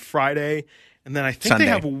play on Friday. And then I think Sunday.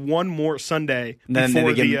 They have one more Sunday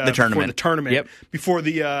before the tournament. Before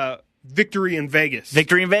the Victory in Vegas.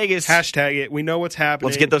 Victory in Vegas. Hashtag it. We know what's happening.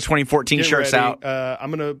 Let's get those 2014 shirts out. I'm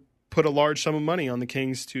going to put a large sum of money on the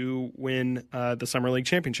Kings to win the Summer League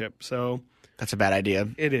championship. So that's a bad idea.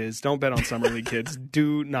 It is. Don't bet on Summer League, kids.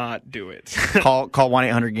 Do not do it. Call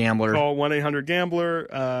 1-800-GAMBLER. Call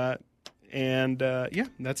 1-800-GAMBLER. And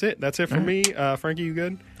that's it. That's it for me. Frankie, you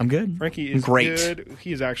good? I'm good. Frankie is great. Good.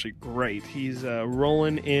 He is actually great. He's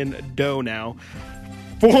rolling in dough now.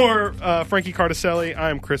 For Frankie Cardicelli, I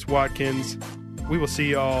am Chris Watkins. We will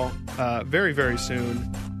see y'all very, very soon.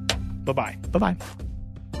 Bye-bye. Bye-bye.